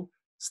principle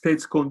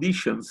states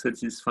conditions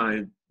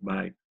satisfied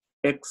by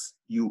x,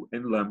 u,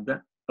 and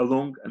lambda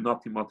along an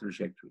optimal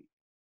trajectory.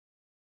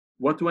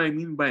 What do I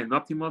mean by an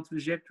optimal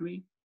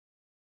trajectory?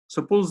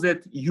 Suppose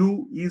that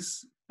u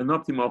is an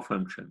optimal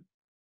function.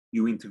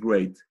 You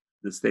integrate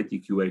the state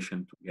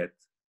equation to get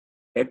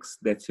x,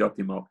 that's the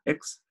optimal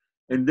x,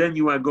 and then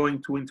you are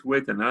going to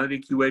integrate another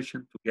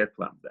equation to get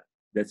lambda,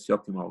 that's the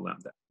optimal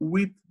lambda,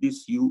 with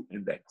this u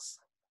and x.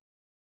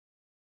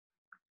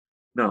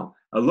 Now,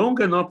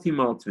 along an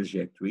optimal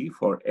trajectory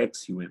for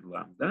x, u, and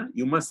lambda,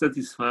 you must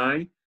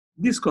satisfy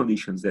these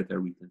conditions that are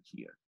written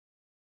here.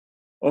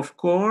 Of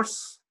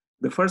course,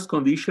 the first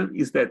condition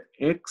is that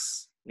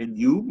x and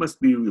u must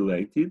be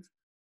related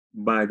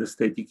by the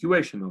state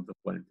equation of the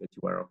point that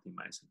you are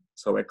optimizing.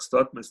 So x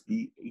dot must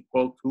be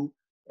equal to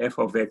f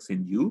of x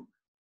and u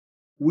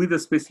with a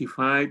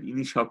specified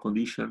initial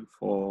condition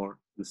for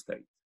the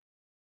state.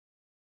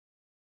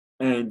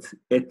 And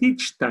at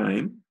each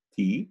time,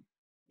 t,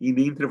 in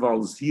the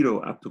interval 0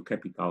 up to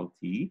capital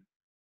T,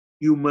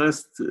 you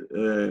must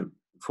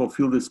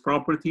fulfill this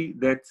property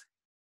that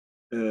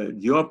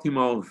the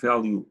optimal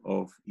value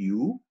of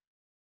u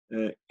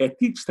at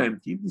each time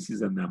t, this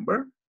is a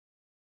number,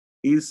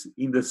 is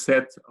in the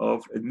set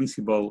of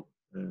admissible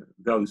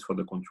values for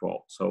the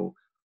control. So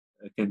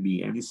can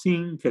be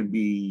anything, can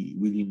be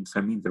within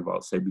some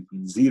interval, say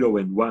between 0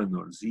 and 1,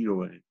 or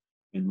 0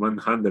 and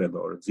 100,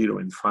 or 0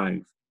 and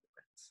 5.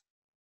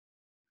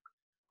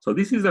 So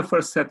this is the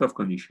first set of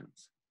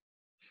conditions.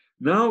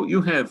 Now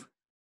you have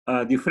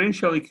a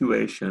differential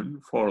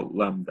equation for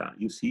lambda.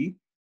 You see,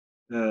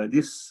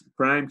 this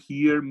prime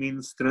here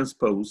means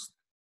transposed.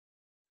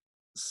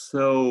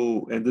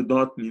 So, and the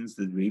dot means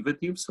the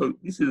derivative. So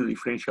this is a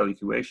differential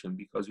equation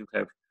because you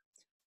have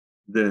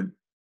the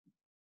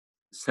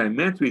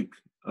symmetric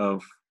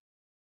of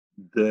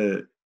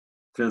the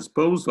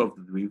transpose of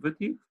the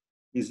derivative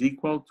is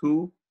equal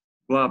to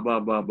blah, blah,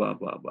 blah, blah,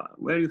 blah, blah,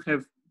 where you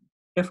have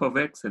f of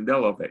x and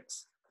L of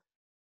x.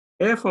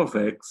 F of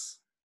x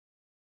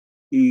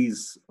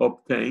is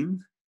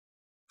obtained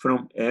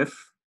from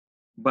f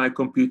by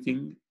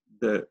computing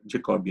the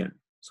Jacobian.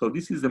 So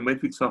this is the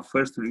matrix of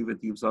first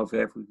derivatives of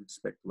f with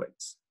respect to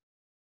x.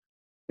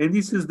 And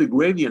this is the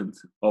gradient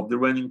of the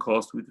running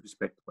cost with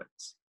respect to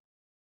x,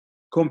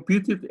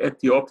 computed at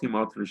the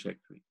optimal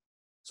trajectory.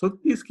 So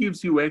this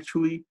gives you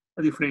actually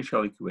a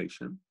differential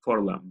equation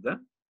for lambda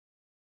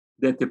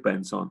that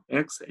depends on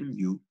x and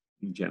u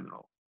in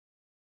general.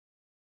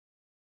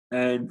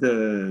 And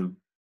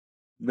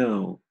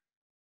now,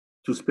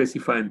 to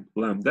specify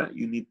lambda,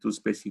 you need to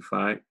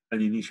specify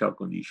an initial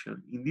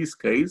condition. In this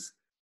case,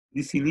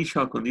 this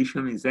initial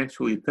condition is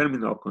actually a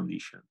terminal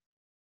condition.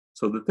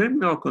 So the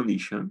terminal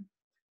condition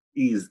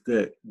is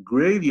the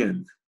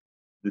gradient,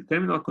 the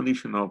terminal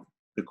condition of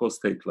the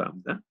costate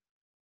lambda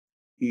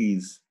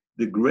is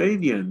the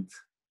gradient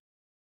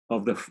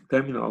of the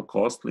terminal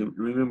cost.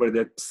 Remember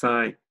that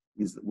psi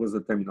was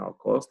the terminal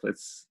cost.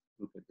 Let's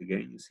look at it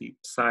again. You see,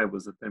 psi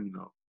was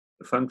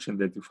the function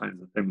that defines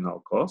the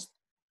terminal cost.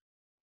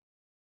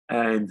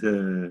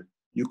 And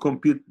you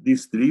compute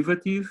this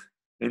derivative,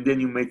 and then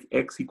you make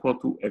x equal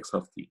to x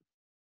of t.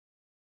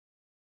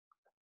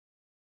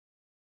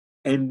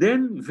 And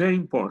then, very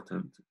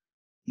important,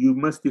 you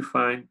must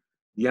define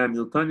the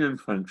Hamiltonian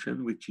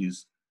function, which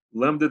is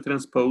lambda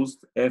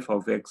transposed f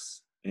of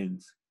x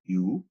and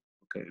u.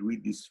 Okay,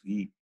 read this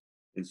v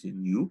as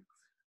in u,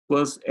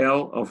 plus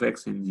L of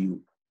x and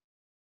u.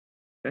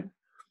 Okay,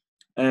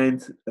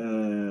 and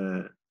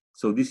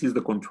so this is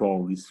the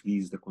control. This v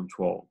is the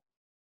control.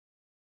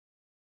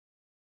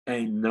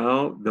 And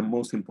now the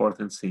most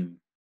important thing: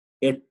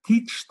 at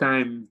each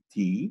time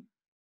t,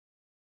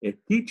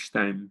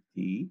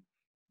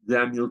 the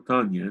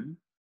Hamiltonian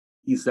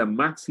is a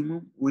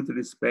maximum with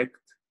respect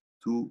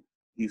to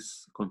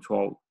this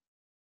control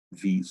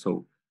v.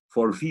 So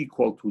for v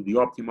equal to the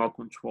optimal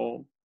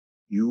control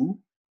u,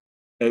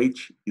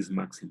 h is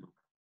maximum.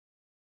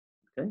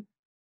 Okay.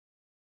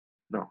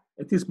 Now,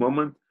 at this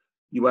moment,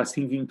 you are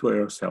thinking to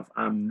yourself,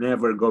 I'm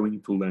never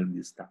going to learn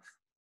this stuff.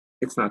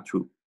 It's not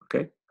true.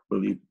 Okay.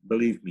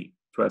 Believe me,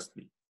 trust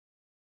me.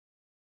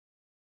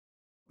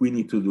 We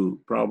need to do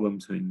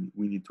problems and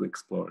we need to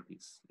explore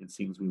this, and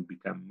things will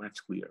become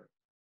much clearer.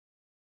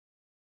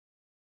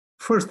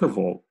 First of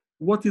all,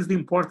 what is the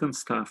important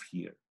stuff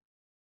here?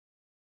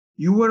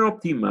 You are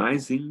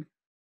optimizing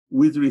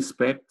with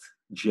respect,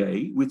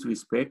 J, with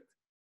respect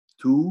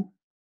to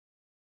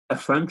a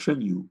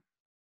function U.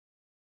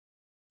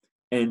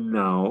 And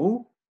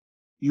now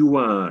you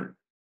are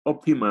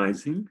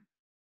optimizing,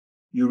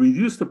 you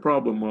reduce the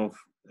problem of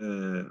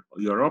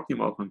your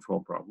optimal control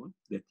problem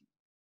that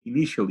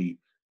initially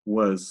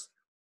was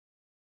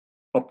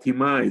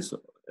optimize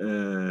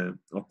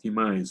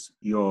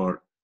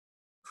your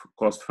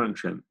cost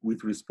function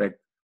with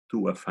respect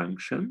to a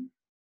function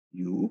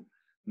u.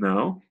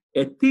 Now,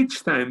 at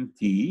each time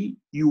t,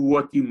 you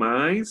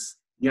optimize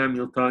the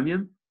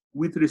Hamiltonian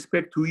with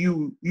respect to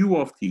u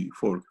of t.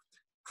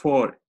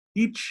 For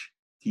each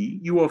t,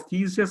 u of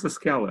t is just a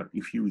scalar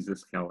if u is a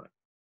scalar.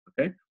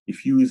 Okay,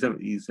 if u is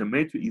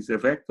a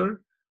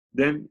vector,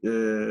 then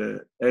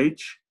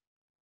h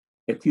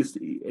at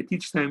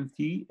each time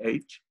t,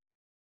 h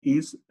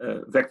is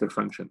a vector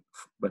function,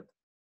 but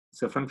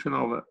it's a function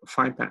of a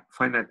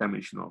finite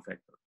dimensional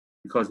vector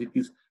because it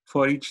is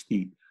for each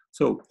t.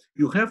 So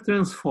you have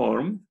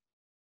transformed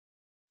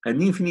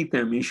an infinite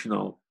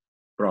dimensional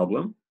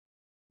problem,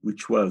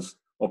 which was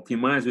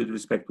optimized with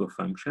respect to a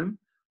function,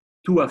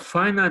 to a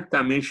finite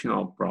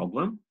dimensional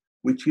problem,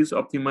 which is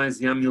optimized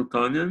the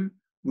Hamiltonian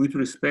with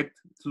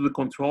respect to the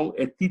control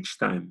at each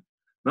time.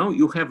 Now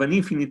you have an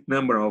infinite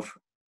number of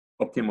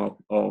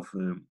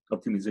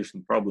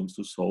optimization problems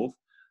to solve,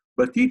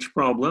 but each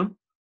problem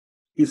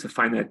is a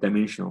finite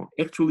dimensional,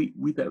 actually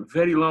with a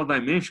very low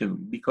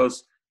dimension,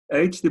 because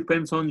h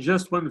depends on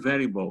just one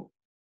variable,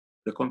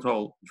 the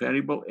control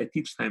variable at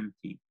each time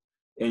t.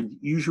 And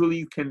usually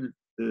you can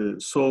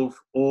solve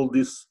all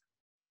this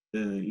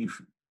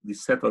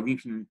set of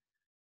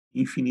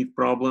infinite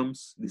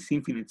problems, this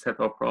infinite set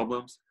of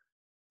problems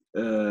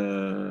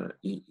in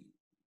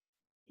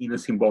a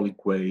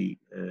symbolic way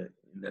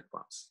in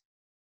advance.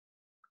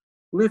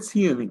 Let's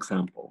see an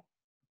example.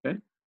 Okay,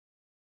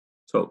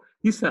 so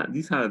these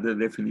are the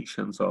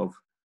definitions of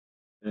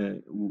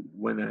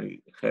when I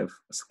have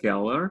a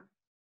scalar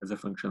as a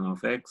function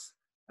of x.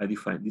 I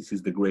define this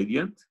is the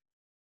gradient.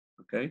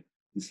 Okay,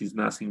 This is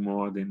nothing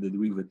more than the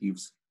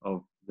derivatives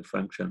of the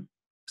function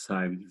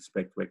psi with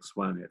respect to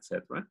x1,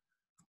 etc.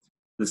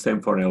 The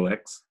same for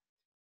Lx.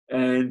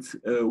 And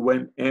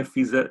when f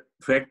is a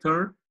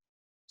vector,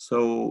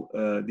 so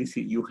this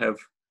is, you have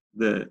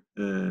the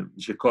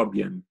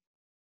Jacobian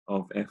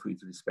of f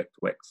with respect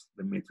to x,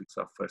 the matrix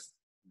of first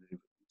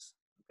derivatives.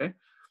 Okay,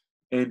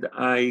 and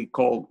I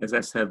call, as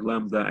I said,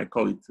 lambda, I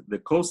call it the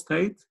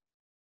co-state,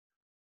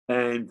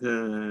 and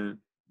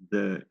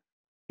the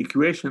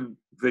equation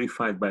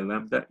verified by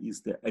lambda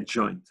is the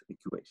adjoint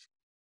equation.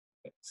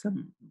 Okay.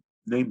 Some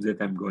names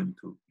that I'm going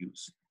to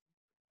use.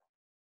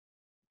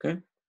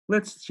 Okay,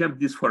 let's jump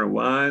this for a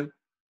while,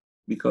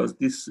 because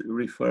this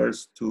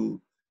refers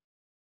to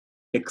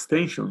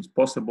extensions,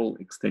 possible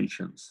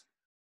extensions.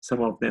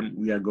 Some of them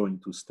we are going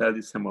to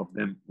study, some of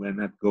them we're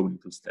not going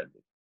to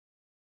study.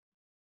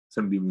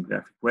 Some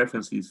bibliographic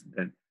references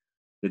that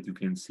you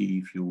can see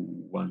if you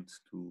want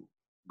to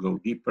go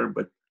deeper,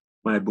 but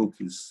my book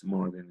is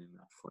more than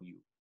enough for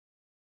you.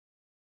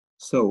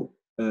 So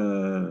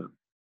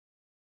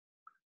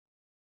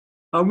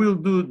I will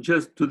do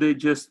today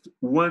just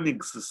one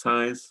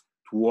exercise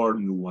to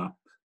warm you up.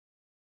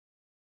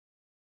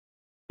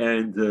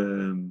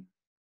 And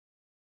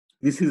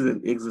this is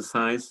an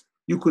exercise,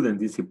 you could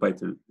anticipate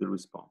the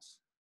response.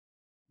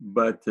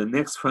 But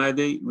next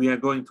Friday, we are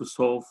going to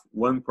solve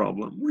one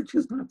problem, which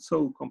is not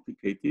so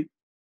complicated,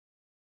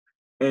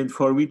 and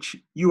for which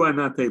you are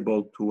not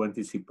able to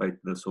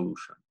anticipate the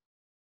solution.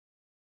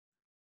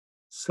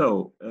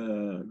 So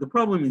the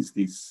problem is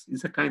this,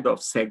 it's a kind of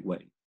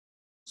segue.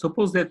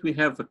 Suppose that we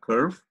have a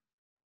curve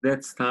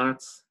that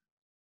starts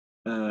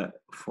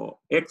for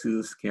x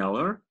is a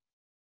scalar,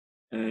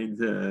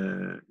 and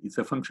it's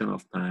a function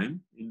of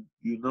time, and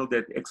you know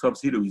that x of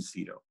 0 is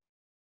 0.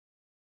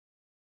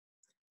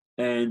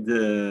 And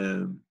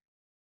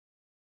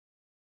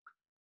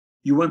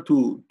you want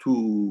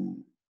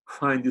to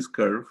find this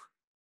curve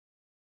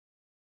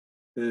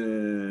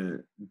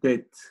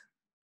that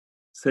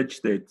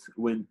such that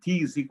when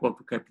t is equal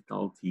to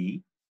capital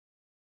T,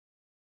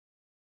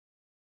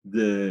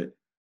 the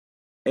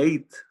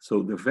 8,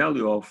 so the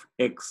value of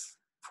x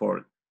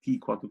for t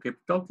equal to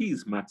capital T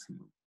is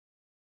maximum.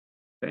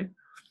 Okay,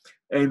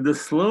 and the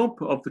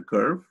slope of the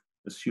curve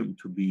assumed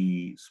to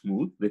be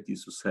smooth, that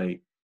is to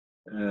say,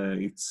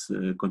 it's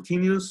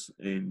continuous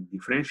and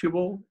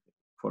differentiable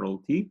for all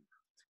t.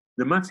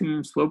 The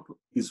maximum slope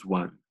is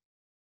 1.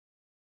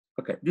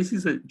 Okay, this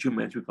is a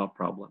geometrical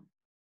problem.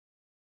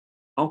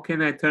 How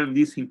can I turn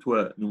this into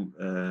a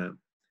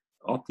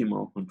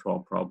optimal control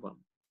problem?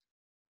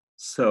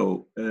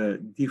 So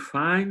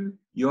define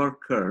your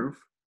curve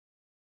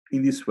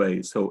in this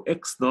way. So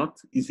x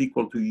naught is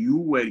equal to u,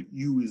 where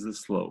u is the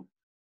slope.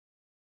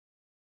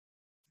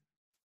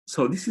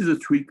 So this is a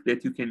trick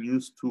that you can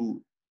use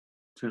to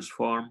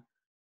transform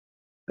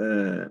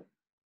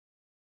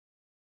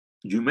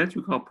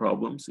geometrical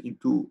problems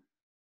into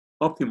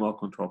optimal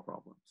control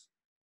problems.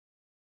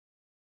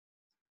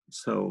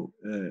 So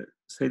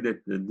say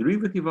that the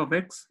derivative of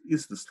x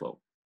is the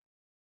slope.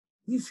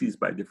 This is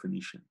by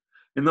definition.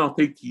 And now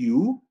take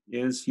u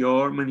as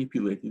your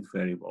manipulated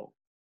variable.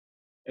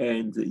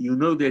 And you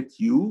know that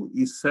u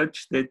is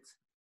such that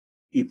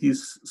it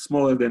is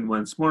smaller than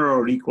 1, smaller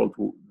or equal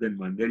to than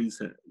 1. There is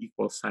an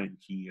equal sign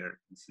here.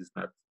 This is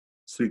not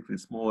strictly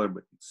smaller,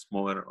 but it's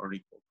smaller or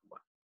equal to 1.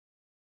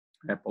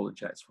 I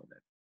apologize for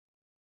that.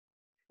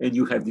 And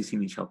you have this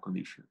initial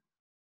condition.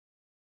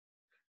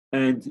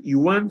 And you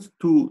want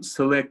to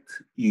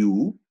select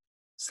u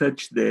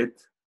such that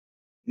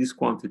this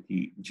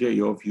quantity j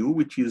of u,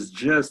 which is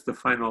just the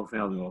final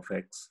value of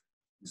x,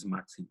 is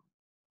maximum.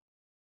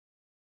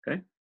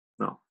 Okay?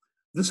 Now,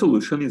 the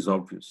solution is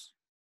obvious.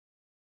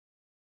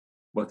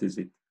 What is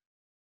it?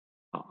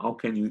 How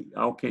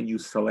can you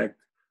select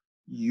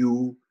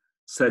u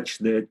such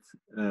that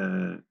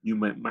you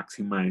might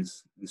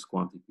maximize this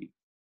quantity?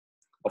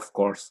 Of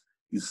course,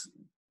 is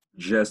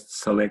just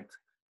select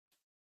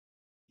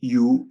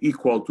u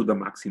equal to the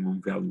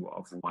maximum value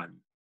of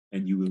 1,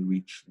 and you will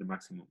reach the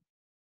maximum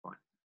point.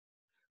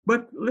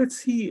 But let's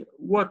see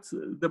what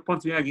the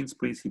Pontryagin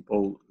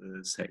principle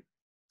says.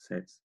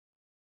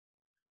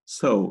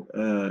 So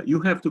you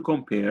have to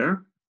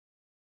compare.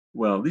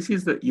 Well, this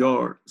is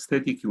your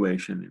state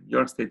equation.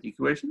 Your state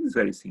equation is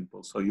very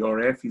simple. So your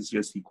f is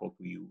just equal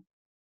to u.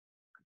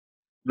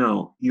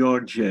 Now, your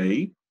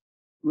j,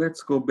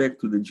 let's go back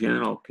to the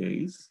general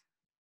case.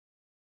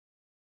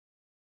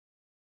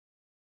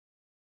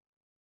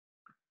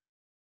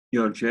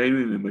 Your j,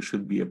 remember,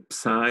 should be a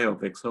psi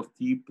of x of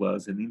t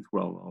plus an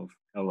integral of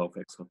L of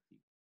x of t.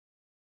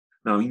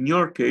 Now, in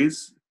your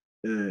case,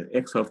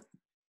 x of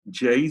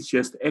j is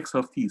just x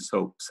of t,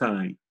 so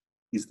psi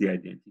is the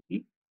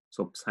identity.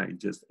 So psi is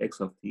just x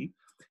of t,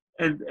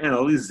 and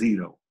L is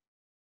 0.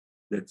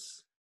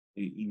 That's,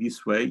 in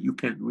this way, you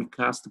can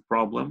recast the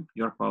problem,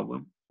 your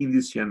problem, in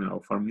this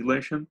general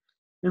formulation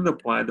and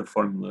apply the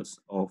formulas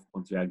of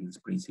Pontryagin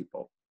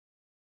principle.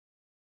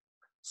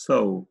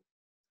 So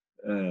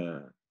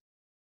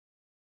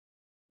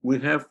we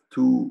have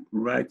to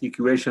write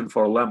equation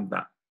for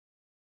lambda.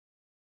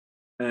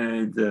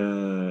 And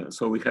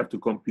so we have to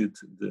compute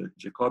the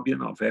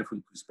Jacobian of f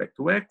with respect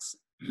to x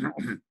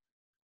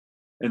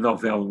and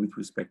of L with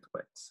respect to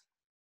x.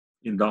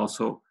 And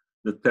also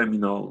the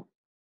terminal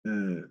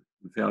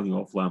value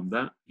of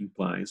lambda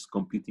implies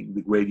computing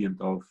the gradient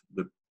of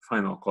the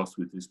final cost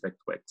with respect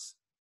to x.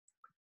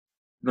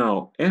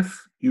 Now, f,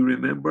 you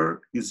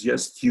remember, is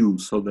just u,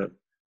 so that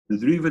the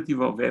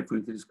derivative of f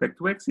with respect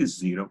to x is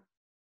 0.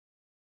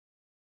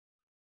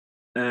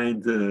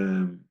 And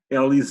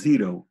L is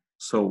 0,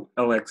 so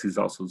Lx is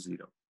also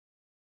 0.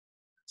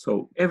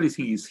 So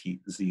everything is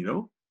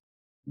 0.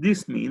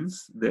 This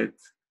means that,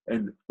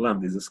 and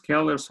lambda is a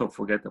scalar, so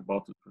forget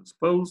about the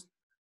transpose,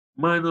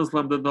 minus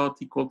lambda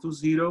dot equal to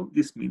 0.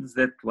 This means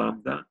that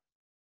lambda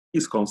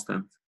is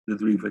constant. The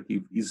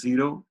derivative is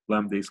 0,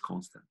 lambda is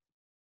constant.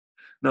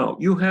 Now,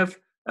 you have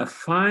a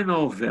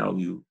final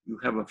value,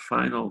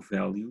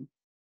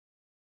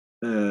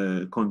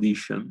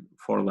 condition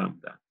for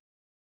lambda,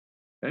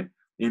 okay?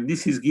 And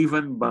this is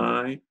given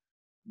by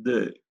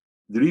the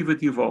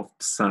derivative of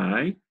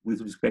psi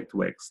with respect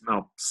to x.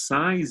 Now,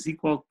 psi is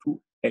equal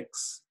to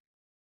x.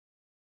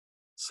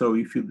 So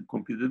if you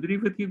compute the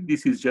derivative,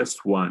 this is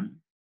just 1.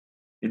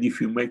 And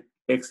if you make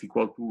x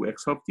equal to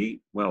x of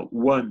t, well,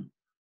 1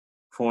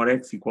 for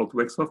x equal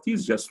to x of t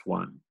is just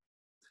 1.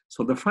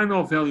 So the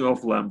final value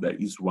of lambda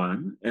is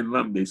 1, and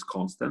lambda is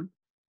constant.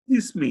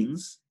 This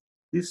means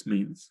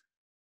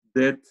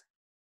that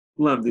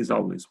lambda is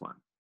always 1.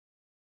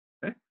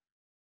 Okay?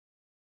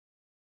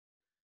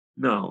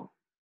 Now,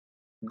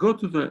 go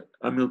to the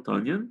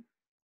Hamiltonian,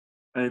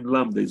 and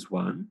lambda is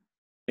 1,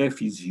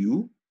 f is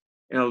u,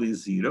 L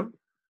is 0.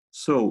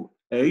 So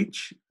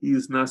h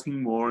is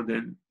nothing more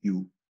than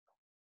u.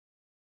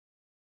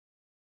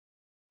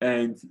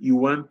 And you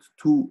want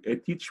to,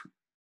 at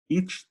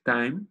each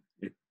time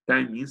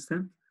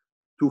instant,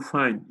 to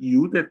find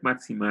u that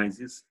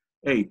maximizes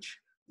h.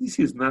 This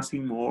is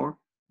nothing more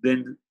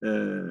than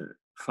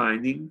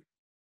finding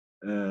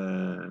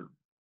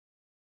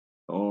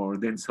or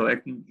then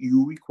selecting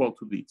u equal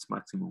to its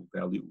maximum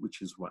value,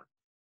 which is 1.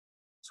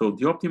 So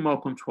the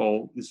optimal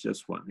control is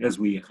just 1, as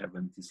we have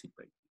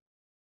anticipated.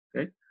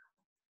 Okay,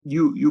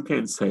 you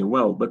can say,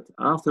 well, but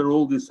after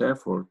all this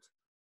effort,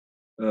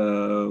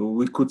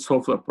 we could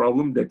solve a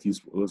problem that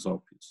was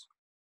obvious.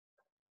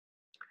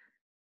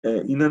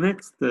 In the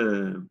next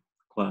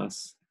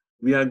class,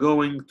 we are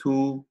going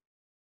to,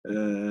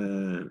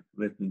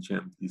 let me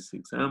jump this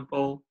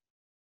example.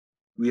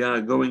 We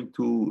are going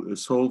to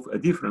solve a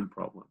different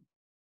problem.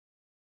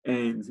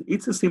 And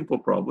it's a simple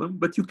problem,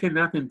 but you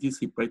cannot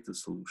anticipate the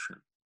solution.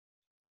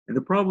 And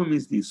the problem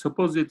is this: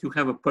 suppose that you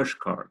have a push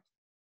card.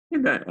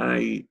 And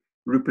I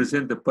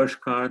represent the push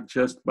card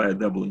just by a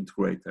double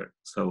integrator.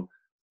 So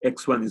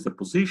x1 is the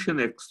position,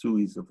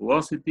 x2 is the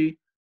velocity.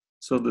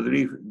 So the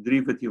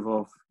derivative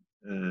of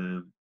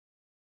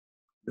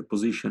the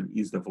position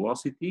is the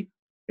velocity.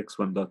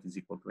 x1 dot is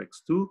equal to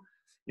x2.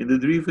 And the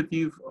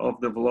derivative of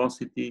the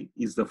velocity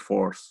is the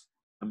force.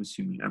 I'm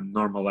assuming I'm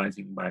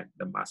normalizing by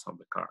the mass of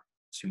the car.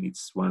 Assume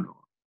it's 1 or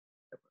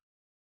whatever.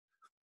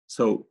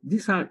 So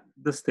these are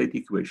the state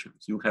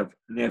equations. You have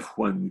an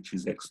F1, which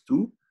is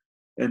x2,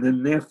 and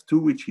an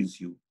F2, which is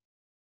u.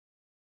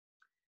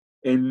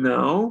 And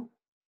now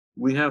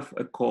we have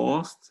a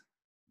cost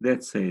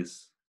that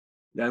says,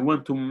 I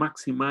want to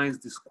maximize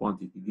this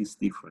quantity, this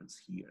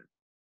difference here.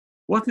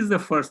 What is the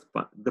first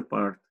part? The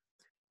part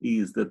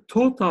is the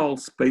total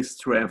space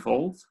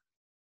traveled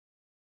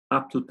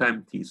up to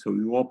time t. So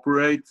you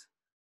operate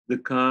the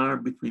car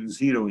between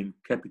 0 and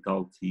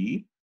capital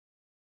T,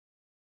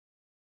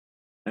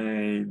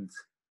 and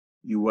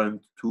you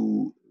want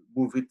to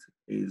move it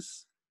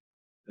as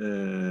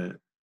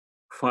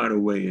far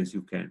away as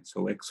you can.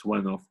 So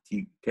x1 of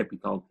t,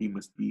 capital T,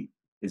 must be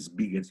as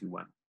big as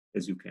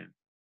you can.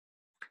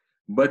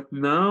 But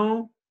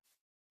now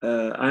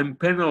I'm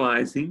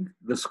penalizing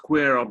the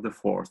square of the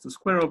force. The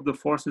square of the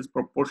force is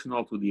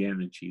proportional to the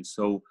energy.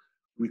 So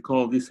we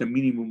call this a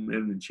minimum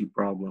energy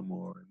problem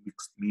or a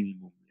mixed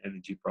minimum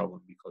energy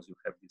problem because you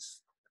have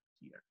this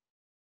here.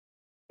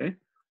 Okay?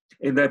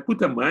 And I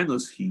put a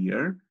minus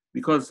here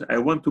because I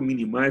want to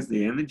minimize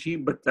the energy,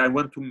 but I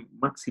want to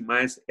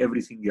maximize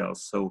everything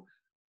else. So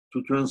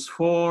to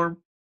transform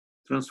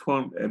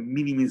a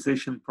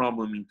minimization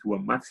problem into a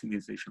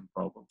maximization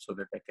problem so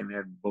that I can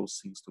add both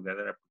things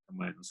together, I put a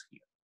minus here.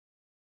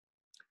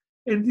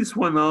 And this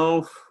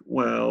one-half,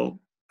 well,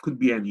 could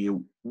be any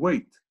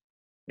weight.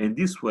 And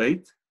this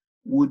weight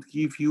would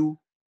give you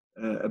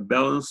a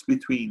balance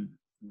between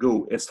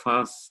go as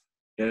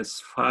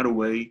far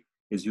away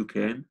as you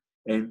can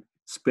and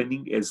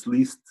spending as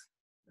least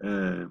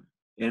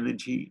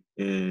energy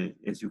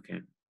as you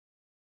can.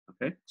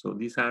 Okay, so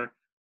these are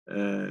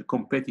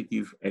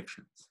competitive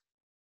actions.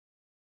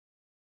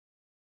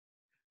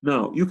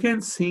 Now, you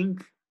can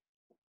think,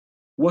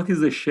 what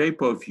is the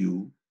shape of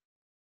u?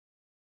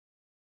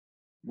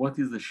 What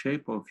is the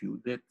shape of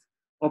u that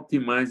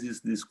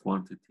optimizes this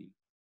quantity?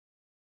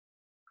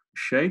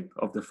 Shape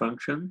of the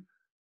function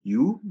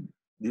u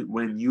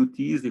when ut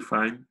is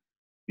defined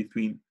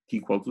between t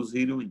equal to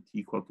 0 and t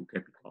equal to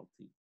capital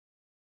T.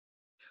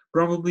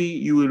 probably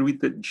you will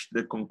reach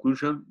the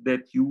conclusion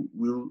that you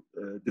will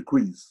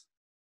decrease.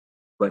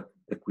 But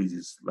decrease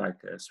is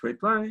like a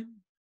straight line,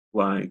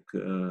 like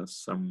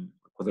some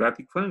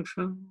quadratic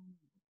function,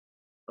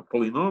 a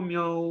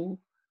polynomial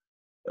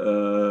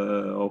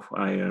of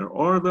higher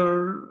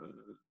order,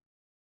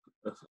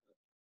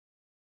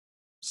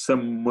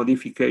 some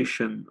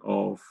modification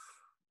of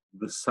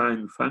the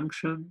sine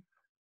function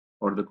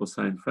or the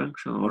cosine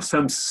function or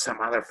some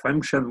other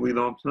function we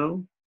don't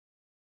know.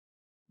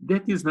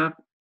 That is not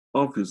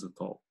obvious at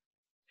all.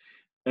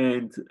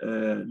 And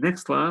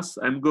next class,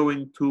 I'm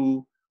going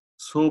to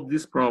solve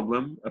this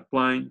problem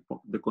applying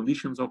the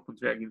conditions of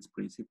Pontryagin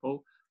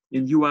principle.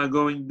 And you are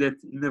going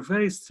that in a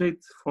very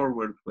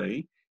straightforward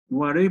way,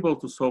 you are able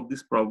to solve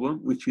this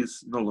problem, which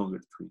is no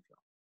longer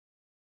trivial.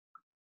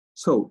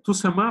 So to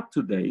sum up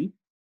today,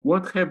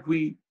 what have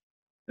we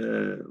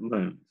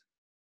learned?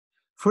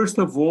 First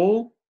of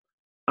all,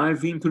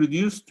 I've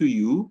introduced to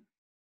you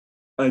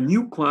a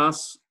new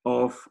class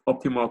of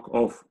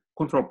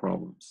control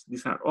problems.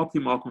 These are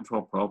optimal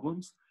control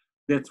problems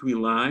that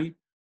rely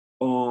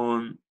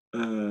on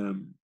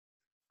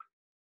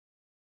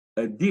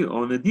a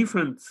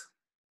different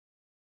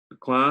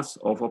class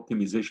of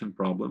optimization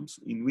problems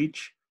in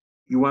which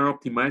you are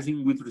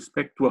optimizing with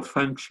respect to a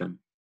function,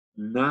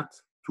 not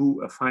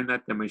to a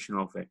finite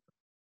dimensional vector.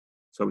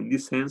 So in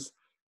this sense,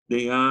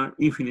 they are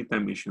infinite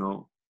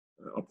dimensional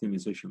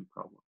optimization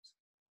problems.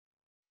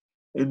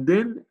 And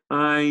then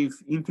I've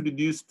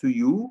introduced to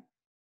you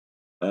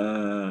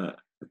a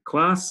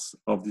class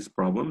of these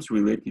problems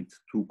related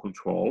to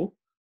control,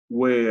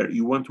 where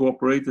you want to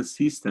operate a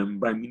system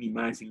by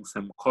minimizing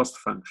some cost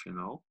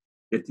functional,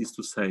 that is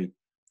to say,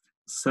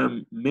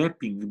 some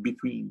mapping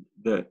between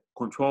the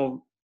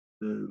control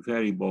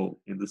variable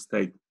in the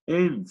state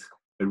and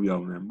a real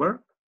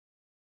number,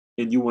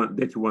 and you want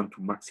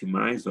to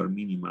maximize or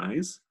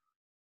minimize.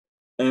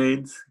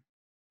 And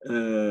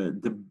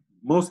the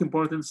most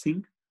important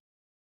thing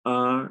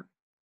are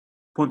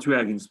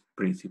Pontryagin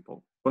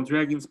principle.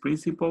 Pontryagin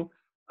principle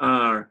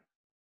are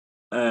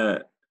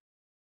a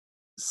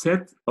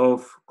set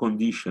of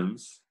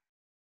conditions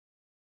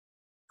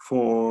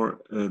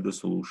for the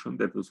solution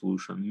that the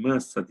solution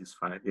must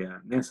satisfy. They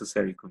are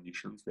necessary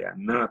conditions. They are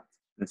not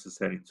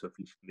necessary and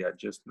sufficient. They are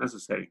just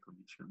necessary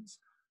conditions.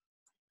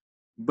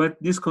 But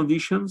these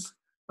conditions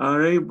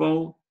are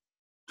able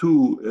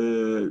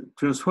to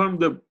transform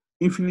the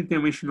infinite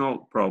dimensional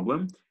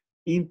problem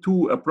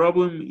into a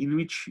problem in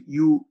which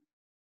you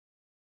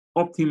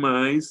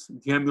optimize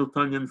the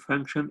Hamiltonian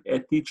function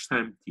at each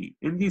time t.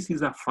 And this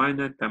is a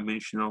finite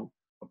dimensional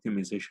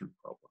optimization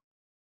problem.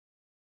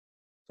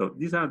 So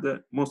these are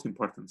the most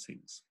important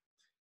things.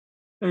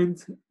 And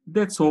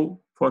that's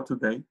all for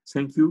today.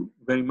 Thank you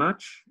very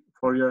much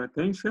for your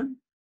attention.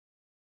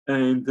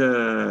 And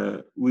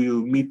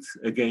we'll meet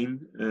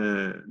again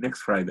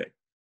next Friday.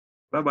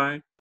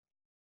 Bye-bye.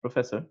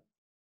 Professor,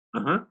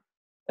 Uh-huh.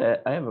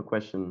 I have a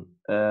question.